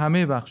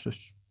همه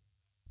بخشش.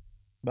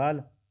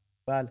 بله.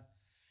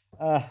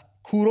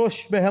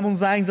 کوروش به همون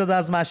زنگ زد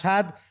از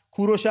مشهد.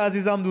 کوروش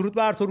عزیزم درود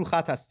بر تو، رو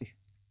خط هستی.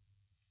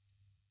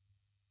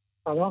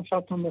 سلام،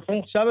 شبتون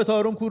بخیر. شبت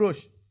آروم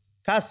کوروش.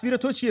 تصویر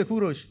تو چیه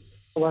کوروش؟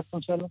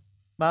 خوبتون شد.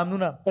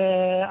 ممنونم.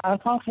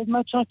 الان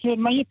خدمت شما که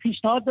من یه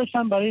پیشنهاد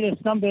داشتم برای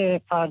رسیدن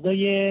به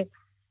فردای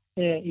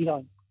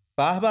ایران.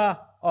 به به،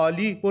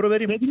 عالی، برو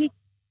بریم. ببینید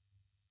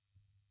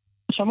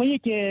شما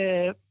یک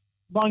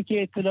بانک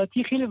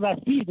اطلاعاتی خیلی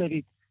وسیع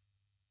دارید،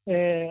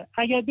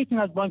 اگر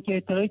بتونید از بانک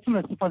اطلاعاتیتون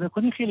استفاده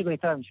کنید خیلی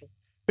بهتر میشه.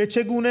 به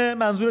چگونه؟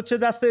 منظورت چه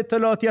دسته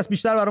اطلاعاتی است؟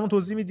 بیشتر برامون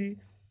توضیح میدی؟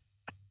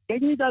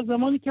 ببینید از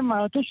زمانی که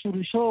مراجع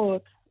شروع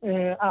شد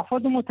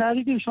افراد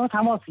متعددی به شما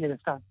تماس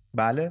گرفتن.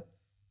 بله.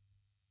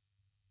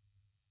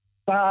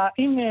 و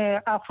این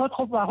افراد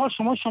خب به حال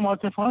شما شماره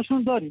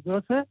تلفنشون دارید،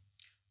 درسته؟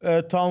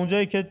 تا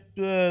اونجایی که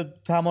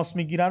تماس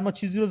میگیرن ما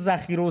چیزی رو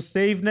ذخیره و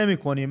سیو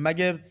نمی‌کنیم،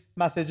 مگه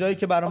مسیجایی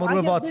که برامون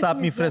روی واتساپ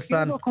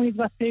میفرستن. اگه بتونید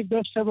و سیو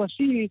داشته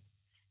باشید،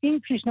 این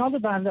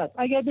پیشنهاد بنده است.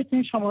 اگر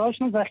بتونید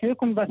شماره‌هاشون رو ذخیره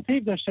کنید و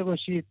سیو داشته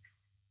باشید،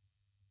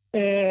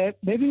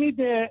 ببینید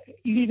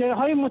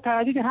لیدرهای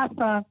متعددی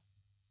هستن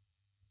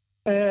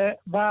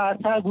و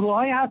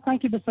سرگروه‌هایی هستن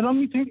که به اصطلاح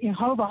میتونید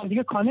اینها رو با هم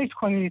دیگه کانکت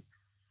کنید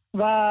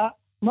و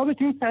ما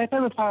بتونیم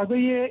سریعتر به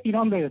فردای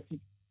ایران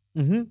برسیم.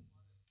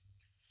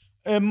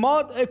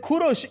 ما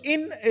کوروش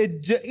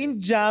این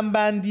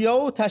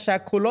جمع‌بندی‌ها و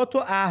تشکلات و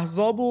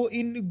احزاب و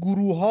این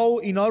گروه‌ها و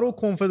اینا رو،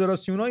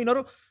 کنفدراسیون‌ها، اینا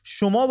رو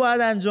شما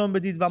باید انجام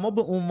بدید و ما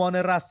به عنوان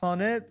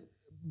رسانه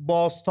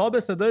بازتاب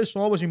صدای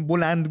شما باشیم،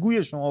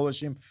 بلندگوی شما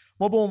باشیم.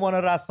 ما به عنوان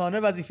رسانه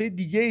وظیفه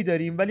دیگه‌ای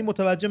داریم، ولی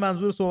متوجه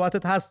منظور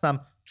صحبتت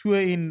هستم. توی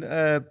این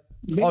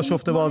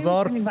آشفته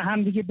بازار به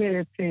هم دیگه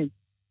برسیم.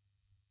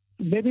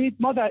 ببینید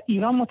ما در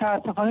ایران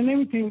متاسفانه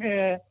نمیتونیم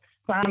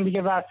با هم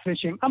دیگه وصل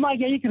بشیم، اما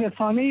اگر یک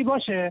رسانه‌ای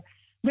باشه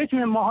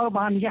بتونه ماها رو با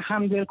هم دیگه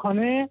همدل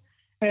کنه،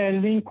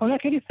 لینک کنه،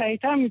 خیلی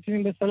سریعتر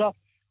میتونیم به اصطلاح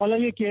حالا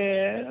یک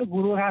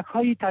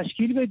گروه‌هایی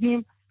تشکیل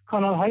بدیم،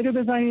 کانال‌هایی رو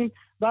بزنیم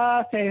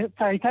و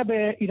سریعتر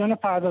به ایران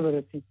فردا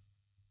برسیم.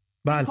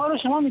 بله. این کارو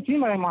شما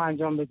میتونید برای ما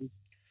انجام بدید.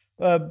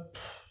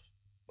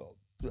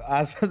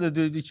 از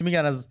چی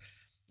میگن، از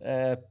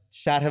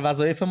شرح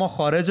وظایف ما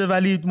خارجه،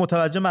 ولی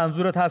متوجه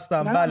منظورت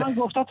هستم. بله من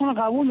گفتتون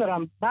رو قبول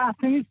دارم، بحث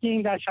نیست که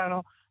این در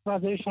شرح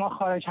وظایف شما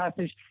خارج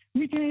هستش.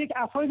 میتونید یک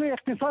افرادی رو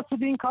اختصاص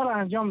بده این کار رو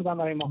انجام بدن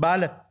برای ما.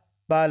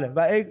 بله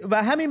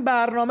و همین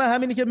برنامه،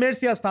 همینی که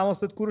مرسی از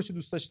تماست کوروش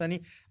دوست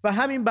داشتنی، و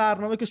همین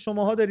برنامه که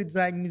شماها دارید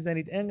زنگ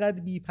میزنید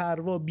انقدر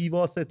بی‌پروا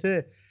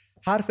بی‌واسطه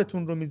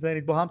حرفتون رو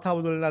میزنید، با هم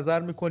تبادل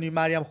نظر میکنیم.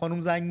 مریم خانم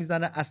زنگ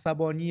میزنه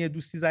عصبانی،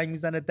 دوستی زنگ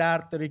میزنه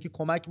درد داره، یکی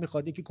کمک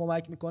میخواد، یکی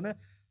کمک میکنه،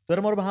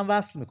 داره ما رو به هم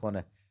وصل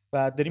میکنه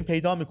و داریم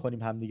پیدا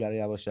میکنیم همدیگه رو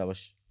یواش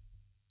یواش.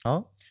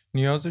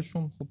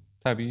 نیازشون خب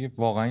طبیعی،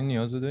 واقعا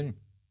نیازو داریم.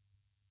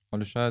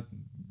 حالا شاید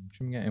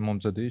چی میگن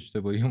امامزاده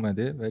اشتباهی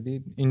اومده،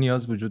 ولی این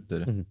نیاز وجود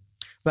داره.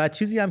 و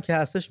چیزی هم که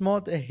هستش،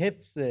 ما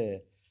حفظ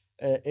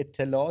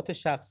اطلاعات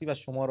شخصی و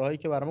شماره‌هایی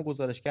که برام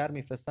گزارشگر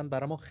میفرستن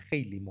برام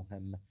خیلی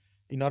مهمه.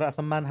 اینا رو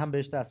اصلا من هم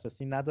بهش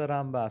دسترسی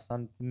ندارم و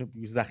اصلا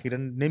ذخیره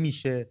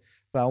نمیشه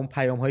و اون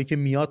پیام‌هایی که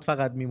میاد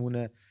فقط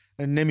میمونه.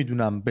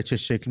 نمیدونم به چه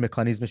شکل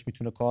مکانیزمش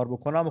میتونه کار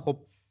بکنم. خب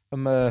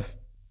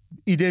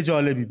ایده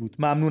جالبی بود.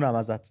 ممنونم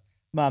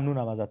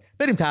ازت.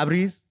 بریم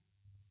تبریز.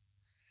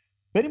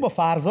 بریم با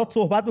فرزاد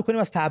صحبت بکنیم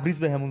از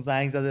تبریز بهمون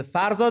زنگ زده.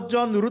 فرزاد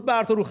جان درود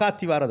بر تو، رو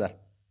خطی برادر.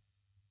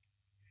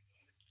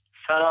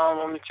 سلام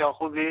امید جان،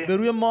 خوبی؟ به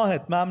روی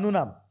ماهت.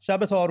 ممنونم.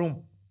 شبت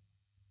آروم.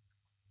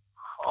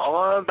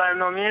 آقا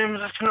برنامه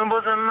امروزتون رو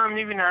بازم من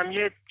میبینم.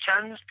 یه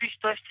چند روز پیش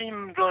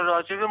داشتیم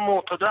راجع به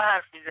معتادا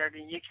حرف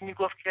میزدیم. یکی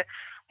میگفت که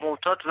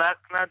معتاد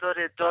وقت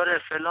نداره،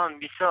 داره فلان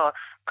بیسار.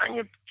 من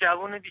یه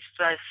جوان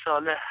 28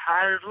 ساله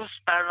هر روز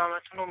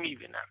برنامه‌تون رو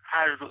میبینم،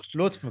 هر روز.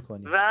 لطف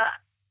میکنی. و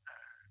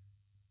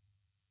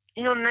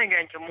اینو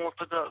نگن که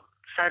معتادا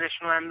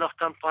سرشون رو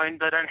انداختن پایین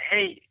دارن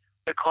هی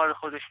به کار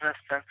خودشون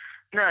هستن.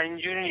 نه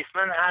اینجوری نیست.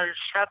 من هر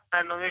شب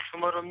برنامه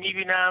شما رو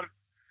میبینم.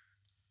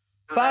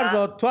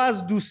 فرزاد تو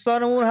از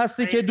دوستانمون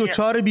هستی که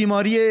دچار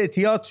بیماری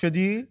اعتیاد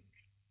شدی؟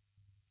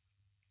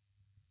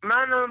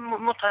 من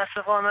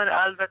متاسفانه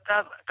البته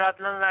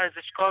قبلا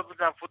ورزشکار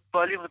بودم،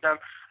 فوتبالی بودم.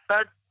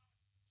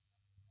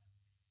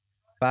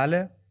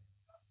 بله؟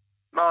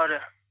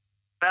 آره.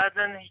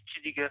 بعدن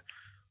هیچی دیگه.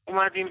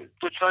 اومدیم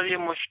دچار یه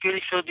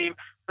مشکلی شدیم.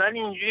 ولی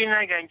اینجوری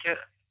نگن که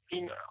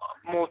این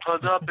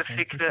معتادا به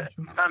فکر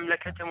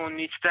مملکتمون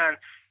نیستن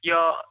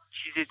یا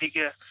چیز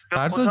دیگه.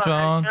 فرزاد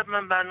جان،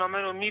 من برنامه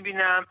رو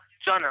میبینم.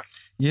 جانم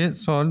یه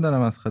سوال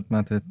دارم از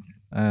خدمتت.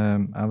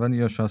 اول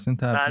یا شاسین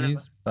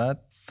تبریز. بعد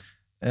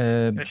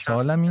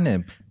سوالم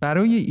اینه،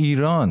 برای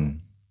ایران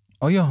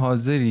آیا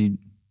حاضری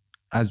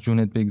از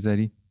جونت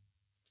بگذری؟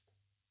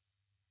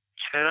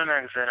 چرا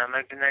نگذرم؟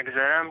 اگه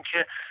نگذرم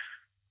که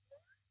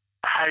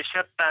هر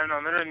شب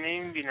برنامه رو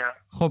نمیبینم.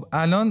 خب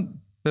الان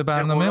به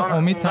برنامه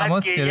امید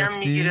تماس گرفتی؟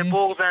 میگیره،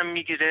 بغضم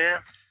میگیره.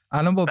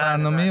 الان با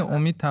برنامه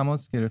امید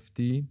تماس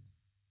گرفتی؟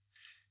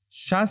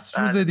 60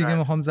 روز دیگه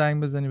میخوام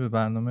زنگ بزنی به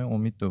برنامه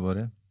امید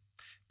دوباره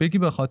بگی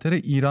به خاطر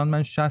ایران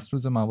من 60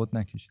 روز مواد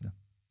نکشیدم.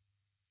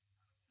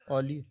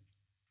 عالی.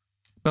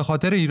 به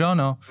خاطر ایران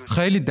ها.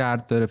 خیلی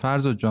درد داره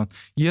فرزاد جان.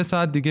 یه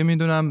ساعت دیگه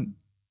میدونم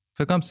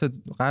فکرم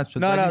قطع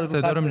شد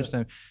صدا رو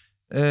میشنم.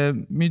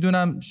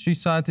 میدونم 6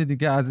 ساعت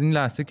دیگه از این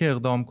لحظه که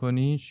اقدام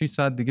کنی 6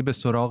 ساعت دیگه به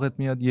سراغت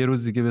میاد، یه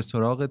روز دیگه به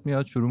سراغت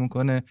میاد، شروع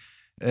میکنه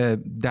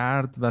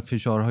درد و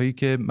فشارهایی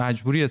که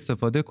مجبوری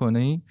استفاده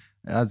کنی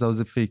از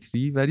لحاظ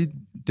فکری. ولی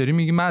داری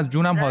میگی من از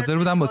جونم حاضر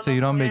بودم واسه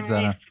ایران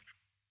بگذرم.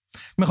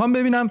 میخوام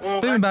ببینم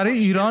برای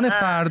ایران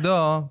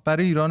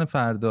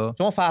فردا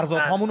شما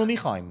فرزاد هامونو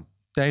میخوایم.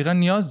 دقیقا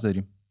نیاز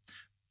داریم.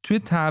 توی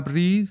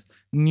تبریز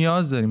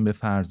نیاز داریم به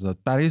فرزاد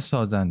برای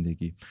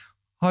سازندگی.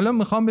 حالا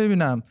میخوام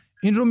ببینم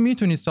این رو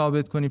میتونی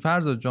ثابت کنی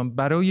فرزاد جان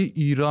برای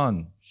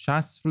ایران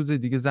 60 روز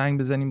دیگه زنگ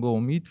بزنیم به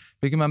امید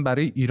بگی من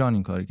برای ایران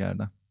این کار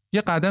کردم.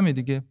 یه قدم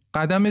دیگه.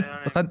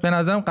 به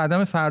نظرم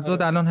قدم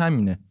فرزاد الان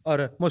همینه.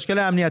 آره مشکل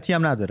امنیتی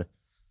هم نداره.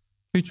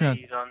 هیچ نه.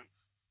 ایران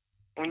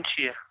اون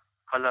چیه؟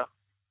 حالا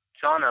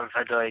جانم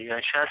فدای.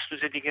 60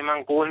 روز دیگه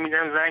من قول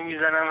میدم زنگ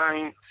میزنم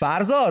همین.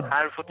 فرزاد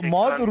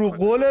ما رو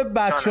قول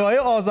بچهای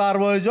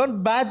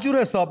آذربایجان بدجور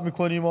حساب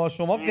میکنیم ها.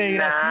 شما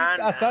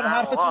غیرتی اصلا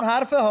حرفتون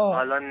حرفه ها.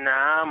 حالا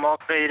نه ما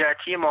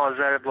غیرتی، ما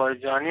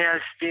آذربایجانی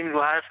هستیم،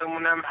 رو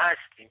حرفمون هم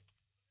هستیم.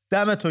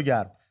 دمتو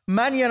گرم.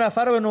 من یه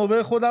نفر رو به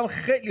نوبه خودم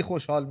خیلی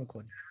خوشحال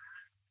میکنی.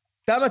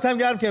 دمت هم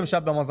گرم که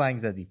امشب به ما زنگ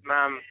زدی.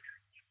 من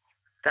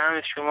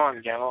دم شما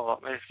میگم آقا.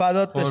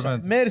 فدات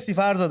بشم. مرسی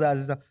فرزاد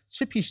عزیزم.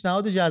 چه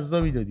پیشنهاد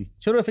جذابی دادی.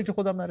 چرا به فکر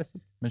خودم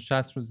نرسید؟ من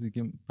 60 روز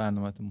دیگه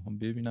برنامه‌تو میخوام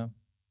ببینم.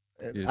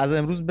 از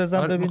امروز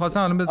بزن ببین.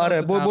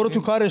 آره برو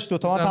تو کارش تو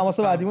تا من تماس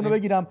بعدیمون رو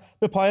بگیرم.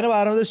 به پایان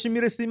برنامه داشتیم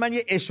میرسیم. من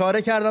یه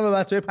اشاره کردم به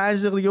بچهای 5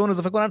 دقیقه دیگه اون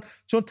اضافه کنن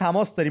چون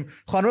تماس داریم.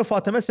 خانم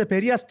فاطمه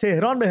سپهری از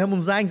تهران بهمون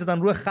زنگ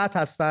زدن، روی خط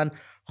هستن.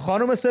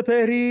 خانم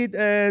سپهری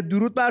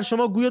درود بر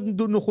شما. گویا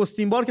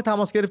نخستین بار که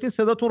تماس گرفتین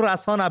صداتون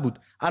رسا نبود.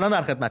 الان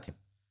در خدمتیم.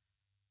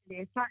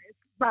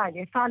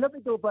 بله سلام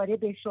دوباره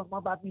به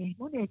شما و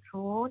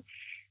مهمونتون.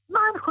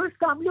 من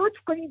خواستم لطف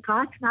کنین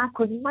قطع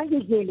نکنین. من یه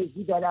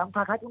گلگی دارم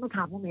فقط اونو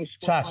تمومش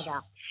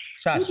بکنم.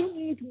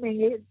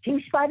 ببینید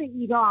کشور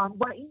ایران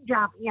با این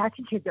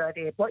جمعیتی که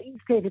داره، با این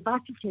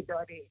ثروتی که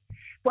داره،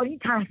 با این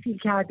تحصیل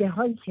کرده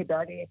هایی که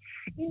داره،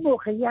 این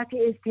موقعیت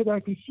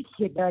استراتژیکی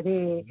که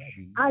داره،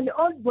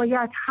 الان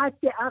باید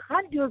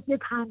حداقل جزو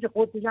 5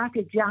 قدرت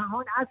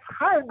جهان از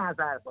هر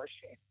نظر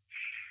باشه.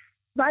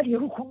 ولی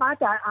حکومت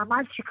در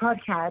عمل چیکار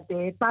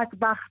کرده؟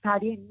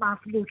 بدبخت‌ترین،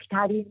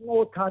 مفلوک‌ترین،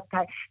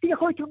 معتادترین. دیگه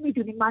خودتون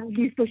میدونید من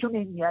لیستشو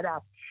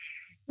نمیارم.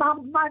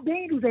 من به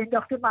این روز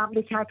انداخته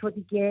مملکت رو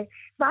دیگه.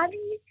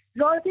 ولی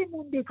راز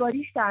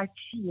موندگاریش در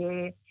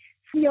چیه؟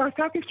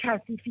 سیاست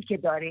کثیفی که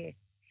داره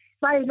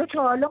و اینا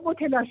تا حالا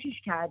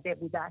متلاشیش کرده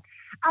بودن.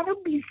 الان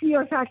بی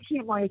سیاستی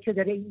مایی که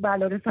داره این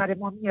بلا رو سر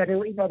ما میاره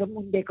و اینا رو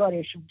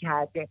موندگارشون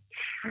کرده.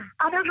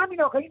 الان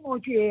همین آقای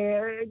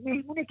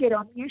مهمون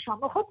گرامی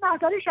شما خب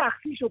نظر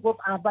شخصیشو گفت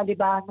اول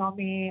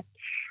برنامه،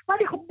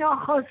 ولی خب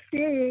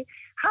ناخواسته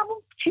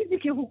همون چیزی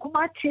که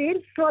حکومت 40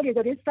 ساله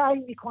داره سعی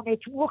میکنه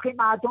تو مخ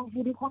مردم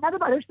فرو کنه رو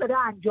براش داره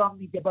انجام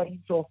میده با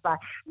این صحبت.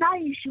 نه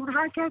ایشون،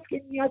 هر کس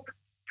که میاد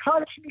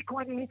تاچ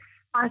میکنه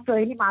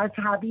مسائل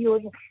مذهبی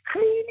و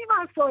خیلی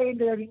مسائل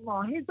داریم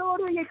ما.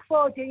 1001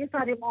 فاجعه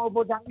سر ما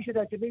آوردن، میشه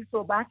راجع به این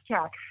صحبت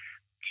کرد.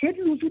 چه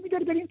لزومی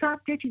داره بریم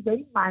سمت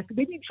چیزایی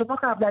ببین شما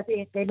قبل از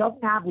انقلاب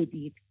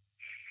نبودید.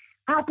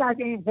 قبل از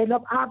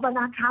انقلاب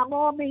اولا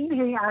تمام این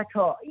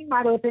هیئت‌ها، این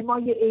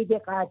مراسم‌های عید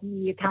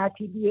قدیر،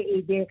 تعطیلی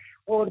عید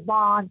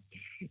قربان،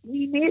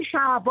 نیمه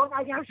شعبان،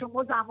 اگر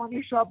شما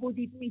زمان شاه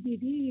بودید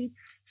میدیدید.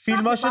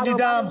 فیلماشو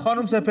دیدم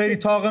خانم سپهری،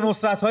 طاق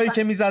نصرت‌هایی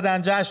که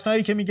میزدن،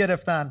 جشنایی که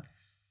میگرفتن.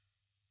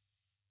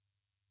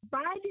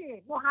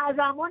 بله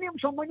محرمان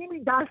شما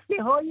نمی‌بینید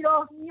دسته‌هایی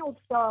راه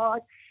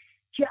میافتاد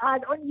که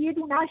الان یه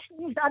دونش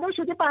نیست، الان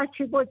شده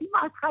بچه بازی،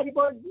 مسخره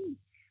بازی.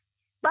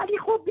 ولی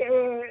خب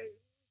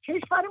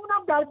کشورمون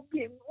هم در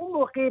اون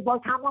موقع با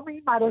تمام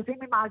این مراسم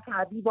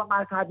مذهبی، با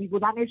مذهبی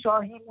بودن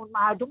شاهمون،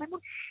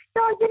 مردممون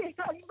در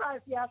بهترین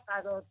وضعیت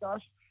قرار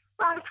داشت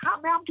و از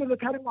همه هم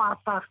جلوتر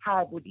موفق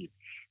تر بودیم.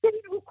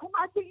 ببین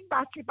حکومت این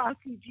بچه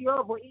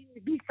بسیجی‌ها و این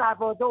بی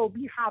سوادا و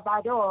بی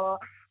خبرها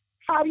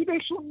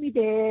فریبشون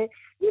میده،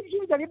 یه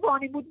جوری داره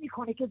وانمود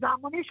میکنه که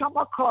زمان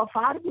شما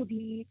کافر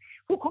بودی،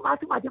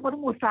 حکومت اومده ما رو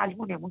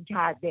مسلمونمون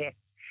کرده،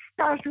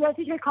 در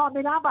صورتی که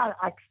کاملا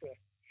برعکسه.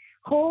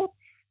 خب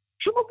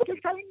شما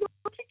بزرگترین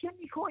نکته که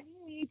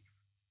میکنید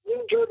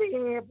اینجور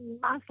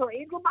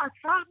مسائل رو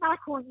مطرح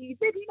نکنید.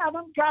 ببین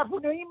الان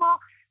جوانای ما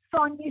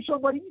ثانیه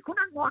شماری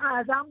میکنن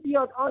محرم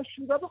بیاد،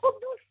 عاشورا، خب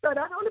دوست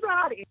دارن، حالا به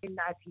هر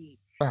علتی.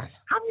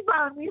 همین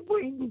برنامه با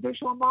این روز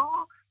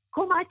شما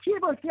کمکیه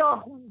واسه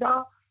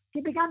آخوندا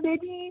که بگن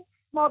ببین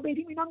ما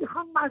بریم اینا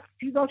میخوان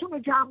چیزاشون رو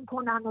جمع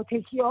کنن و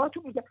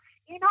تکیهاتون رو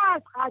اینا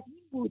از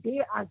قدیم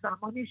بوده، از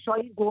زمان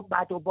شاه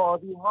گنبد و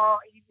باروها،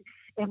 این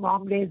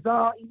امام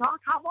رضا، اینا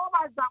تمام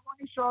از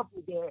زمان شاه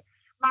بوده.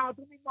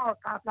 مردم ما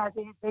قبل از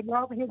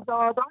انقلاب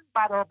هزاران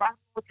برابر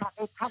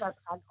معتقدتر از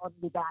الان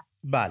بودن.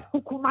 بله.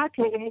 حکومت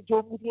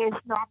جمهوری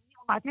اسلامی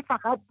اومده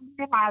فقط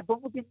دین مردم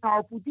رو به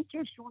نابودی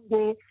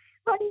کشونده،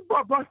 ولی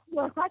با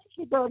سیاستی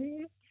که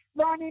داره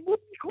وانمود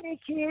میکنه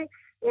که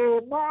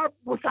ما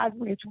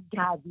مسلمونتون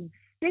کردیم.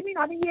 ببین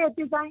الان یه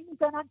عده زنگ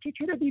میزنن که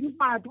چرا دیروز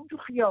مردم تو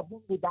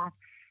خیابون بودن،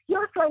 یا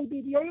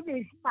سایبریای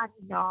رژیمن،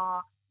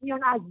 اینا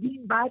میان از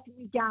دین بد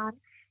میگن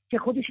که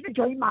خودشون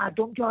جای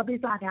مردم جا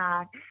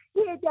بزنن،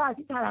 یه عده از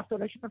این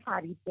طرفداراشون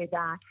فریب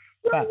بدن.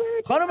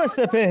 خانم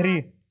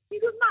سپهری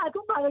دیروز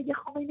مردم برای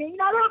خامنه‌ای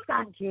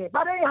نرفتن که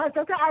برای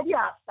حضرت علی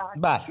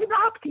رفتن. چه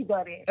ربطی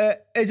داره؟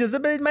 اجازه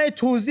بدید من یه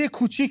توضیح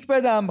کوچیک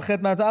بدم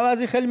خدمتتون.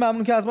 اولی خیلی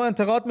ممنون که از ما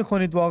انتقاد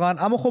میکنید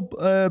واقعا، اما خب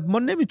ما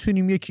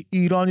نمیتونیم یک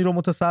ایرانی رو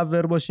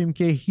متصور باشیم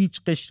که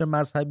هیچ قشر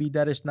مذهبی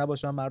درش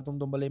نباشن، مردم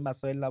دنبال این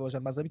مسائل نباشن،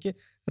 مذهبی که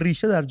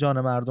ریشه در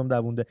جان مردم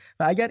دوونده.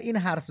 و اگر این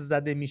حرف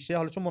زده میشه،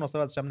 حالا چون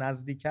مناسبتش هم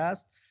نزدیک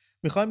است،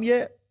 میخوایم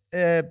یه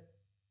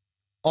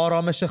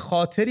آرامش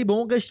خاطری به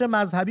اون قشر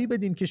مذهبی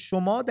بدیم که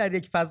شما در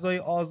یک فضای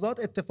آزاد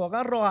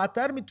اتفاقا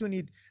راحت‌تر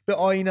میتونید به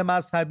آیین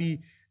مذهبی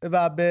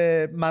و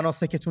به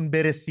مناسکتون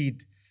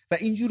برسید و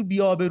اینجور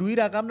بی‌آبرویی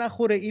رقم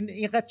نخوره.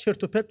 اینقدر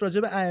چرت و پرت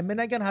راجع به ائمه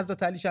نگن.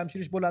 حضرت علی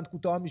شمشیرش بلند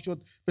کوتاه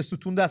میشد، به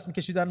ستون دست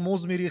میکشیدن،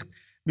 موز میریخت.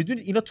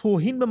 میدونید اینا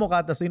توهین به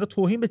مقدسه، اینا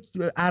توهین به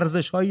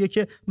ارزش‌هایی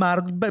که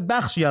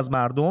بخشی از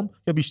مردم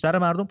یا بیشتر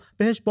مردم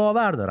بهش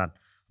باور دارن.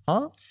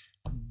 ها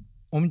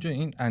اونجا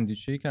این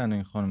اندیشه‌ای که الان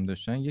این خانم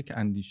داشتن یک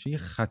اندیشه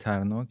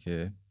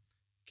خطرناکه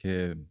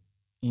که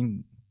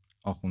این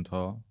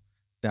آخوندها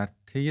در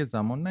طی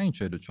زمان، نه این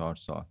 44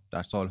 سال،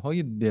 در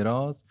سالهای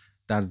دراز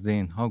در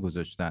ذهنها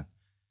گذاشتن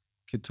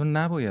که تو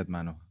نباید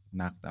منو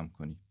نقدم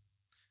کنی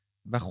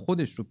و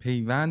خودش رو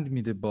پیوند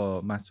میده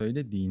با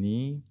مسائل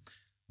دینی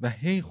و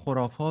هی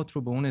خرافات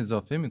رو به اون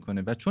اضافه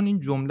میکنه و چون این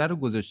جمله رو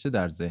گذاشته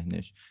در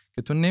ذهنش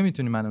که تو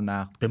نمیتونی منو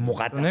نقد به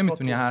مقدسات،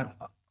 نمیتونی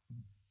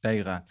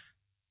دقیقاً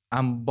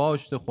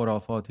انباشت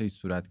خرافات هی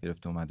صورت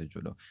گرفته اومده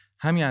جلو.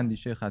 همین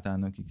اندیشه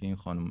خطرناکی که این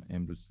خانم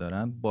امروز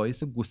دارن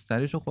باعث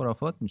گسترش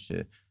خرافات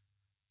میشه،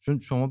 چون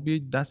شما بیای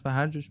دست به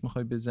هر جاش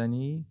میخوای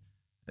بزنی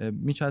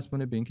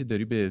میچسبونه به اینکه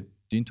داری به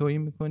دین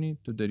توهین میکنی،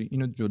 تو داری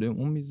اینو جلوی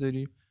اون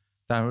میذاری،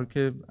 در حالی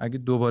که اگه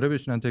دوباره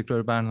بشنن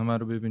تکرار برنامه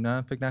رو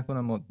ببینن فکر نکنم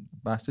ما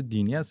بحث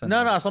دینی هستن.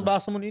 نه اصلا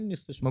بحثمون این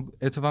نیستش. ما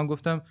اتفاقا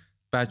گفتم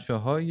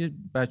بچه‌هایی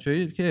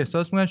که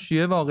احساس میکنن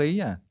شیعه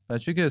واقعی ان،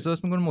 بچه‌ای که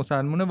احساس میکنن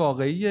مسلمان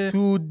واقعی،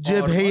 تو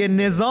جبهه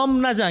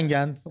نظام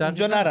نجنگند،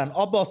 اونجا نرن،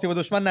 آب به آسیب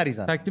دشمن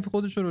نریزن، تکلیف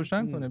خودش رو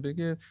روشن کنه،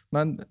 بگه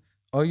من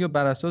آیا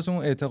بر اساس اون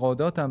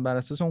اعتقاداتم، بر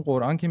اساس اون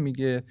قرآن که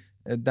میگه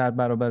در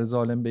برابر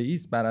ظالم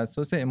بایست، بر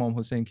اساس امام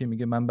حسین که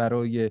میگه من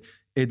برای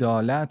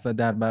عدالت و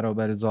در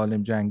برابر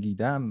ظالم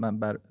جنگیدم، من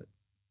بر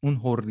اون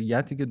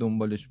حریتی که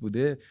دنبالش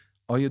بوده،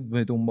 آیا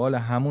به دنبال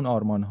همون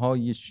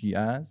آرمان‌های شیعه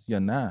است یا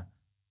نه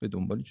به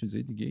دنبال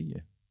چیزای دیگه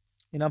ایه؟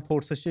 اینم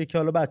پرسشیه که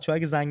حالا بچه‌ها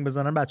اگه زنگ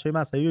بزنن،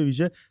 بچه‌های مذهبی به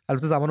ویژه،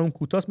 البته زمان اون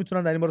کوتاست،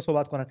 میتونن در این باره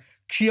صحبت کنن.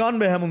 کیان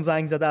بهمون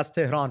زنگ زده از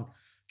تهران.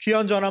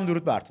 کیان جانم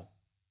درود بر تو.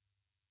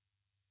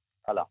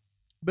 سلام.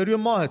 به روی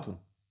ماهتون.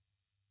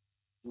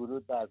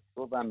 درود بر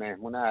تو و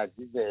مهمون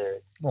عزیز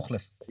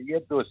مخلص. یه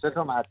دو سه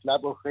تا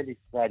مطلب رو خیلی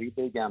سریع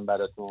بگم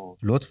براتون.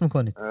 لطف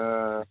میکنید.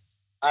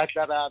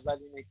 مطلب اول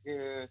اینه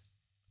که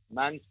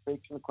من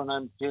فکر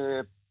میکنم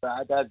که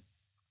بعد از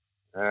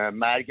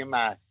مرگ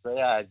مهسا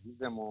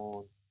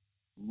عزیزمون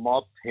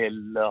ما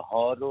پله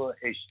ها رو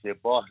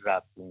اشتباه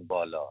رفتیم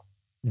بالا.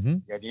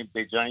 یعنی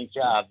به جای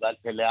اینکه اول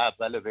پله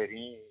اول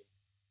بریم،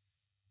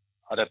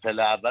 آره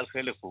پله اول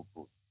خیلی خوب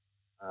بود،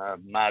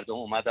 مردم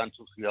اومدن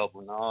تو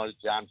خیابونا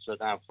جمع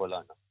شدن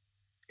فلانا،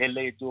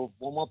 پله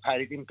دوم ما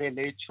پریدیم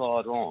پله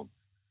چهارم.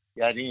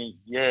 یعنی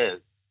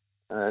یه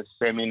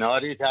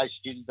سمیناری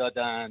تشکیل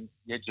دادن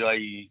یه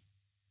جایی،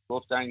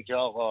 گفتن که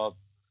آقا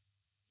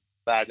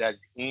بعد از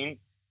این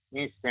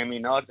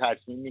سمینار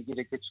تصمیم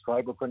میگیره که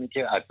چیکار بکنی،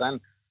 که اصلا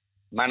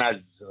من از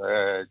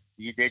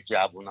دید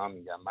جوونا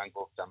میگم، من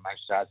گفتم من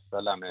 60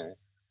 سالمه،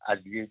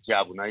 از دید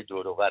جوونای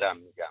دور و برم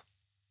میگم،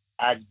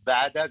 از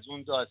بعد از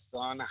اون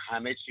داستان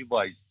همه چی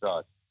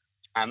وایستاد،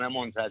 همه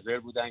منتظر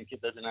بودن که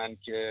ببینن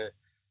که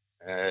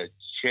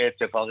چه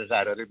اتفاقی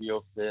قراره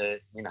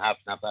بیفته این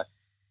 7 نفر.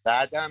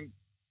 بعدم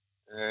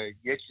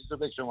یه چیز رو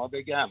به شما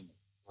بگم،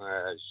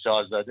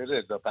 شاهزاده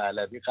رضا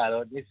پهلوی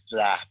قرار نیست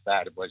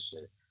رهبر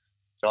باشه.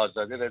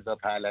 شاهزاده رضا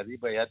پهلوی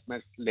باید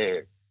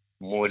مثل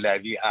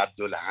مولوی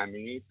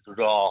عبدالحمید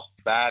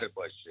راهبر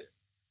باشه.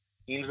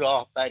 این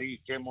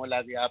راهبری که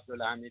مولوی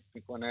عبدالحمید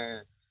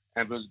میکنه،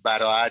 امروز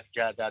براحت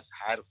کرد از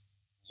هر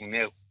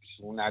خونه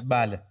خشونت،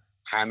 بله،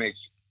 همه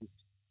چی،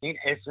 این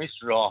اسمش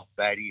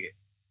راهبریه.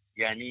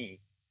 یعنی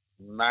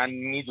من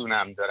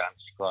میدونم دارم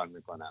چی کار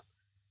میکنم.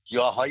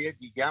 جاهای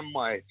دیگه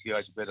ما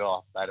احتیاج به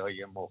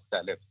راهبرای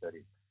مختلف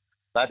داریم.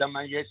 بعدم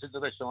من یه چیز رو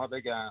به شما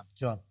بگم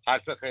جان.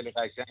 حرف خیلی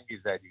قشنگی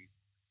زدی،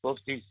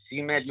 گفتی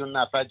 30 میلیون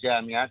نفر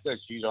جمعیت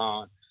داشت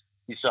ایران،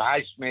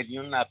 28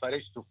 میلیون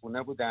نفرش تو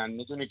خونه بودن.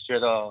 میدونی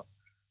چرا؟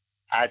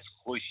 از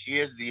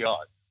خوشی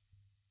زیاد.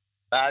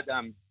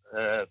 بعدم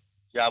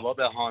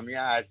جواب حامی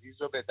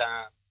عزیز رو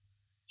بدم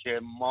که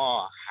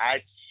ما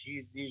هر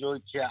چیزی رو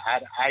که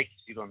هر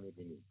عکسی رو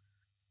میبینیم،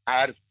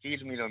 هر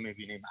فیلمی رو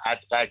میبینیم از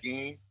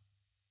قدیم،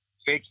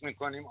 فکر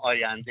میکنیم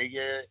آینده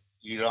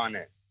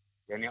ایرانه.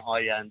 یعنی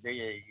آینده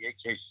یک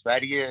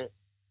کشوریه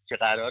که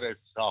قرار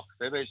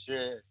ساخته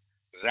بشه،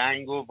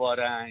 رنگ و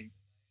بارنگ،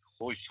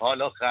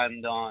 خوشحال و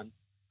خندان،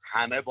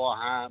 همه با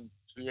هم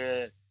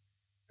توی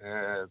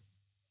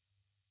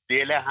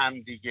دل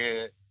هم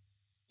دیگه.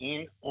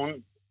 این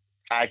اون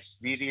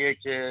تصویریه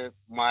که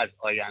ما از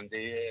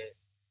آینده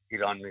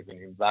ایران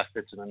میبینیم.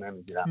 وقتتون رو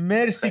نمیگیرم.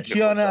 مرسی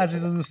کیان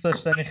عزیز و دوست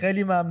داشتنی،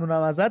 خیلی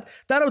ممنونم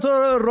ازت. در رابطه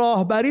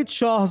راهبریت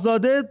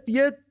شاهزاده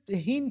یه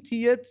هینتی،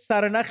 یه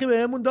سرنخی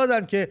بهمون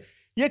دادن که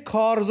یه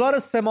کارزار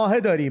 3 ماهه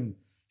داریم.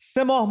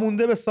 3 ماه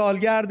مونده به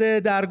سالگرد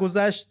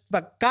درگذشت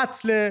و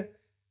قتل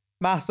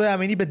مهسا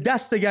امینی به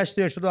دست گشت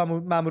ارشاد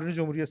مامورین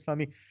جمهوری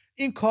اسلامی.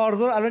 این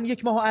کارزار الان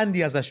 1 ماه و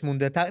اندی ازش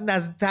مونده،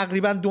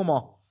 تقریبا 2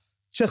 ماه.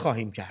 چه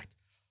خواهیم کرد؟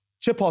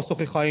 چه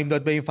پاسخی خواهیم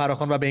داد به این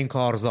فراخوان و به این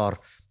کارزار؟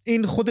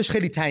 این خودش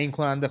خیلی تعیین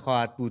کننده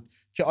خواهد بود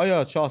که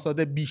آیا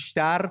شاهزاده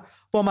بیشتر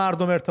با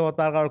مردم ارتباط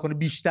برقرار کنه،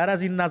 بیشتر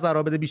از این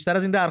نظرها بده، بیشتر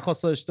از این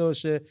درخواست داشته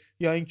باشه،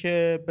 یا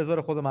اینکه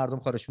بذاره خود مردم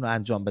کارشون رو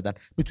انجام بدن.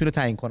 میتونه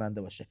تعیین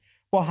کننده باشه.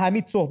 با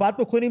حمید صحبت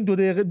بکنیم. 2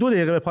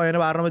 دقیقه به پایان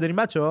برنامه داریم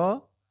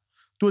بچه‌ها.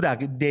 2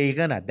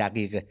 دقیقه نه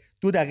دقیقه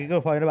 2 دقیقه به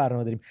پایان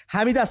برنامه داریم.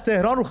 حمید از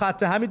تهران رو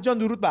خطه. حمید جان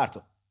درود بر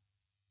تو.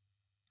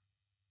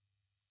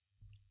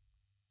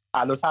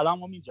 الو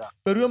سلام امید جان.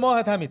 به روی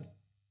ماهت حمید.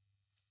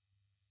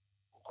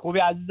 خوبی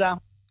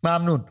عزیزم؟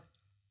 ممنون.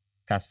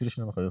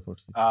 تصویرشون رو میخوای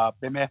بپرسی؟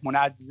 به مهمون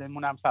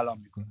عزیزمون هم سلام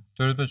میکنم.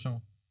 درود به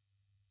شما.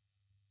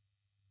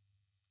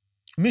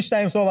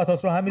 میشنویم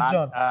صحبتات رو حمید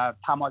جان.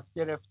 تماس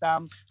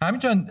گرفتم.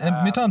 حمید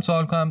جان میتونم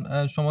سوال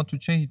کنم شما تو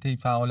چه حیطه‌ای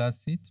فعال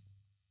هستید؟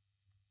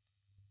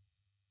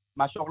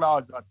 من شغل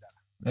آزاد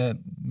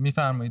دارم.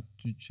 میفرمایید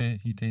تو چه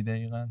حیطه‌ای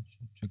دقیقاً؟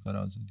 چه کار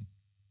آزادی؟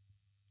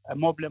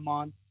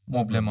 مبلمان.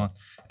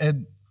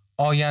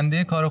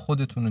 آینده کار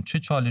خودتون، چه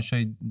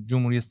چالش‌های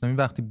جمهوری اسلامی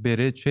وقتی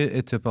بره چه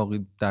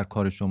اتفاقی در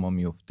کار شما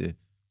میفته؟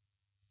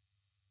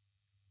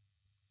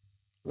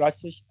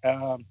 راستش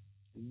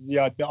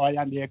زیاد به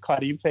آینده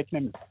کاریم فکر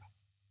نمی‌کنم.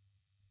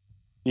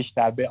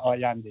 بیشتر به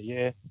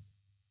آینده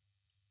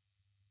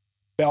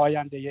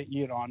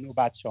ایران و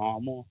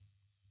بچه‌هامو.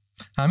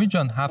 همین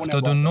جان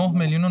 79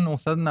 میلیون و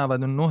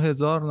 999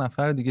 هزار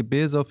نفر دیگه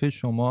به اضافه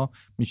شما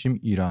میشیم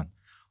ایران.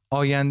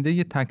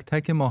 آینده تک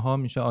تک ماها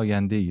میشه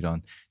آینده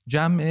ایران.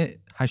 جمع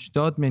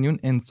 80 میلیون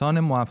انسان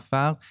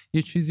موفق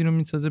یه چیزی رو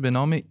میسازه به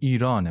نام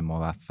ایران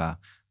موفق.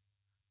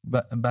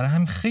 برای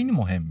همین خیلی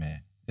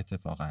مهمه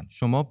اتفاقا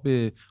شما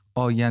به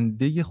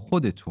آینده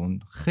خودتون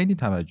خیلی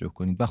توجه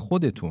کنید و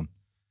خودتون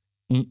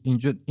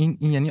اینجا این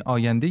یعنی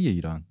آینده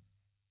ایران.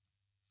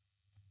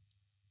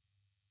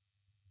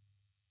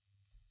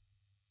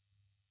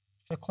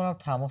 فکر کنم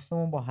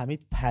تماسمون با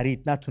حمید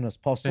پرید،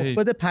 نتونست پاسخ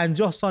بده.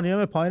 50 ثانیه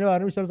به پایین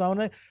برنامه بیشتر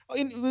زمان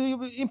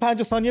این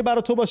 50 ثانیه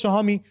برای تو باشه.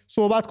 حامی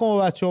صحبت کن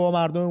با بچه‌ها و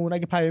مردممون.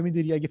 اگه پیامی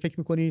داری، اگه فکر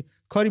می‌کنی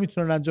کاری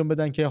میتونن انجام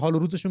بدن که حال و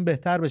روزشون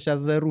بهتر بشه،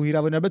 از نظر روحی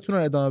روانی بتونن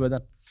ادامه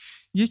بدن.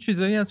 یه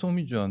چیزایی هست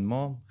امید جان،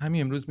 ما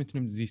همین امروز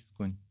میتونیم زیست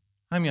کنیم.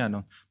 همین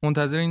الان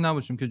منتظر این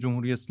نباشیم که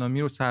جمهوری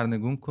اسلامی رو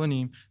سرنگون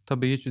کنیم تا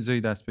به یه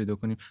چیزایی دست پیدا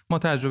کنیم. ما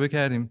تجربه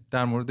کردیم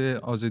در مورد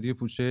آزادی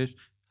پوشش،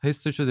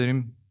 حسشو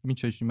داریم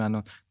میچشیم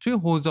الان توی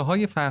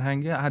حوزه‌های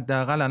فرهنگی،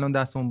 حداقل الان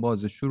دستمون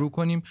بازه، شروع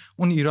کنیم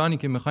اون ایرانی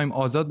که می‌خوایم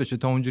آزاد بشه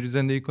تا اونجوری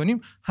زندگی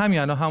کنیم، همین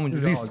الان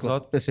همونجوری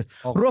آزاد بشه.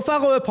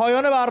 رفقا به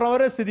پایان برنامه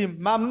رسیدیم.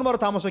 ممنون ما رو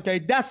تماشا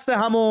کردید. دست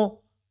همو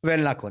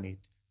ول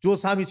نکنید.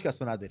 جز هم هیچ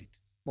کسو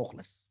ندارید.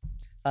 مخلص.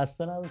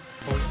 خسته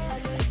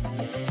نباشید.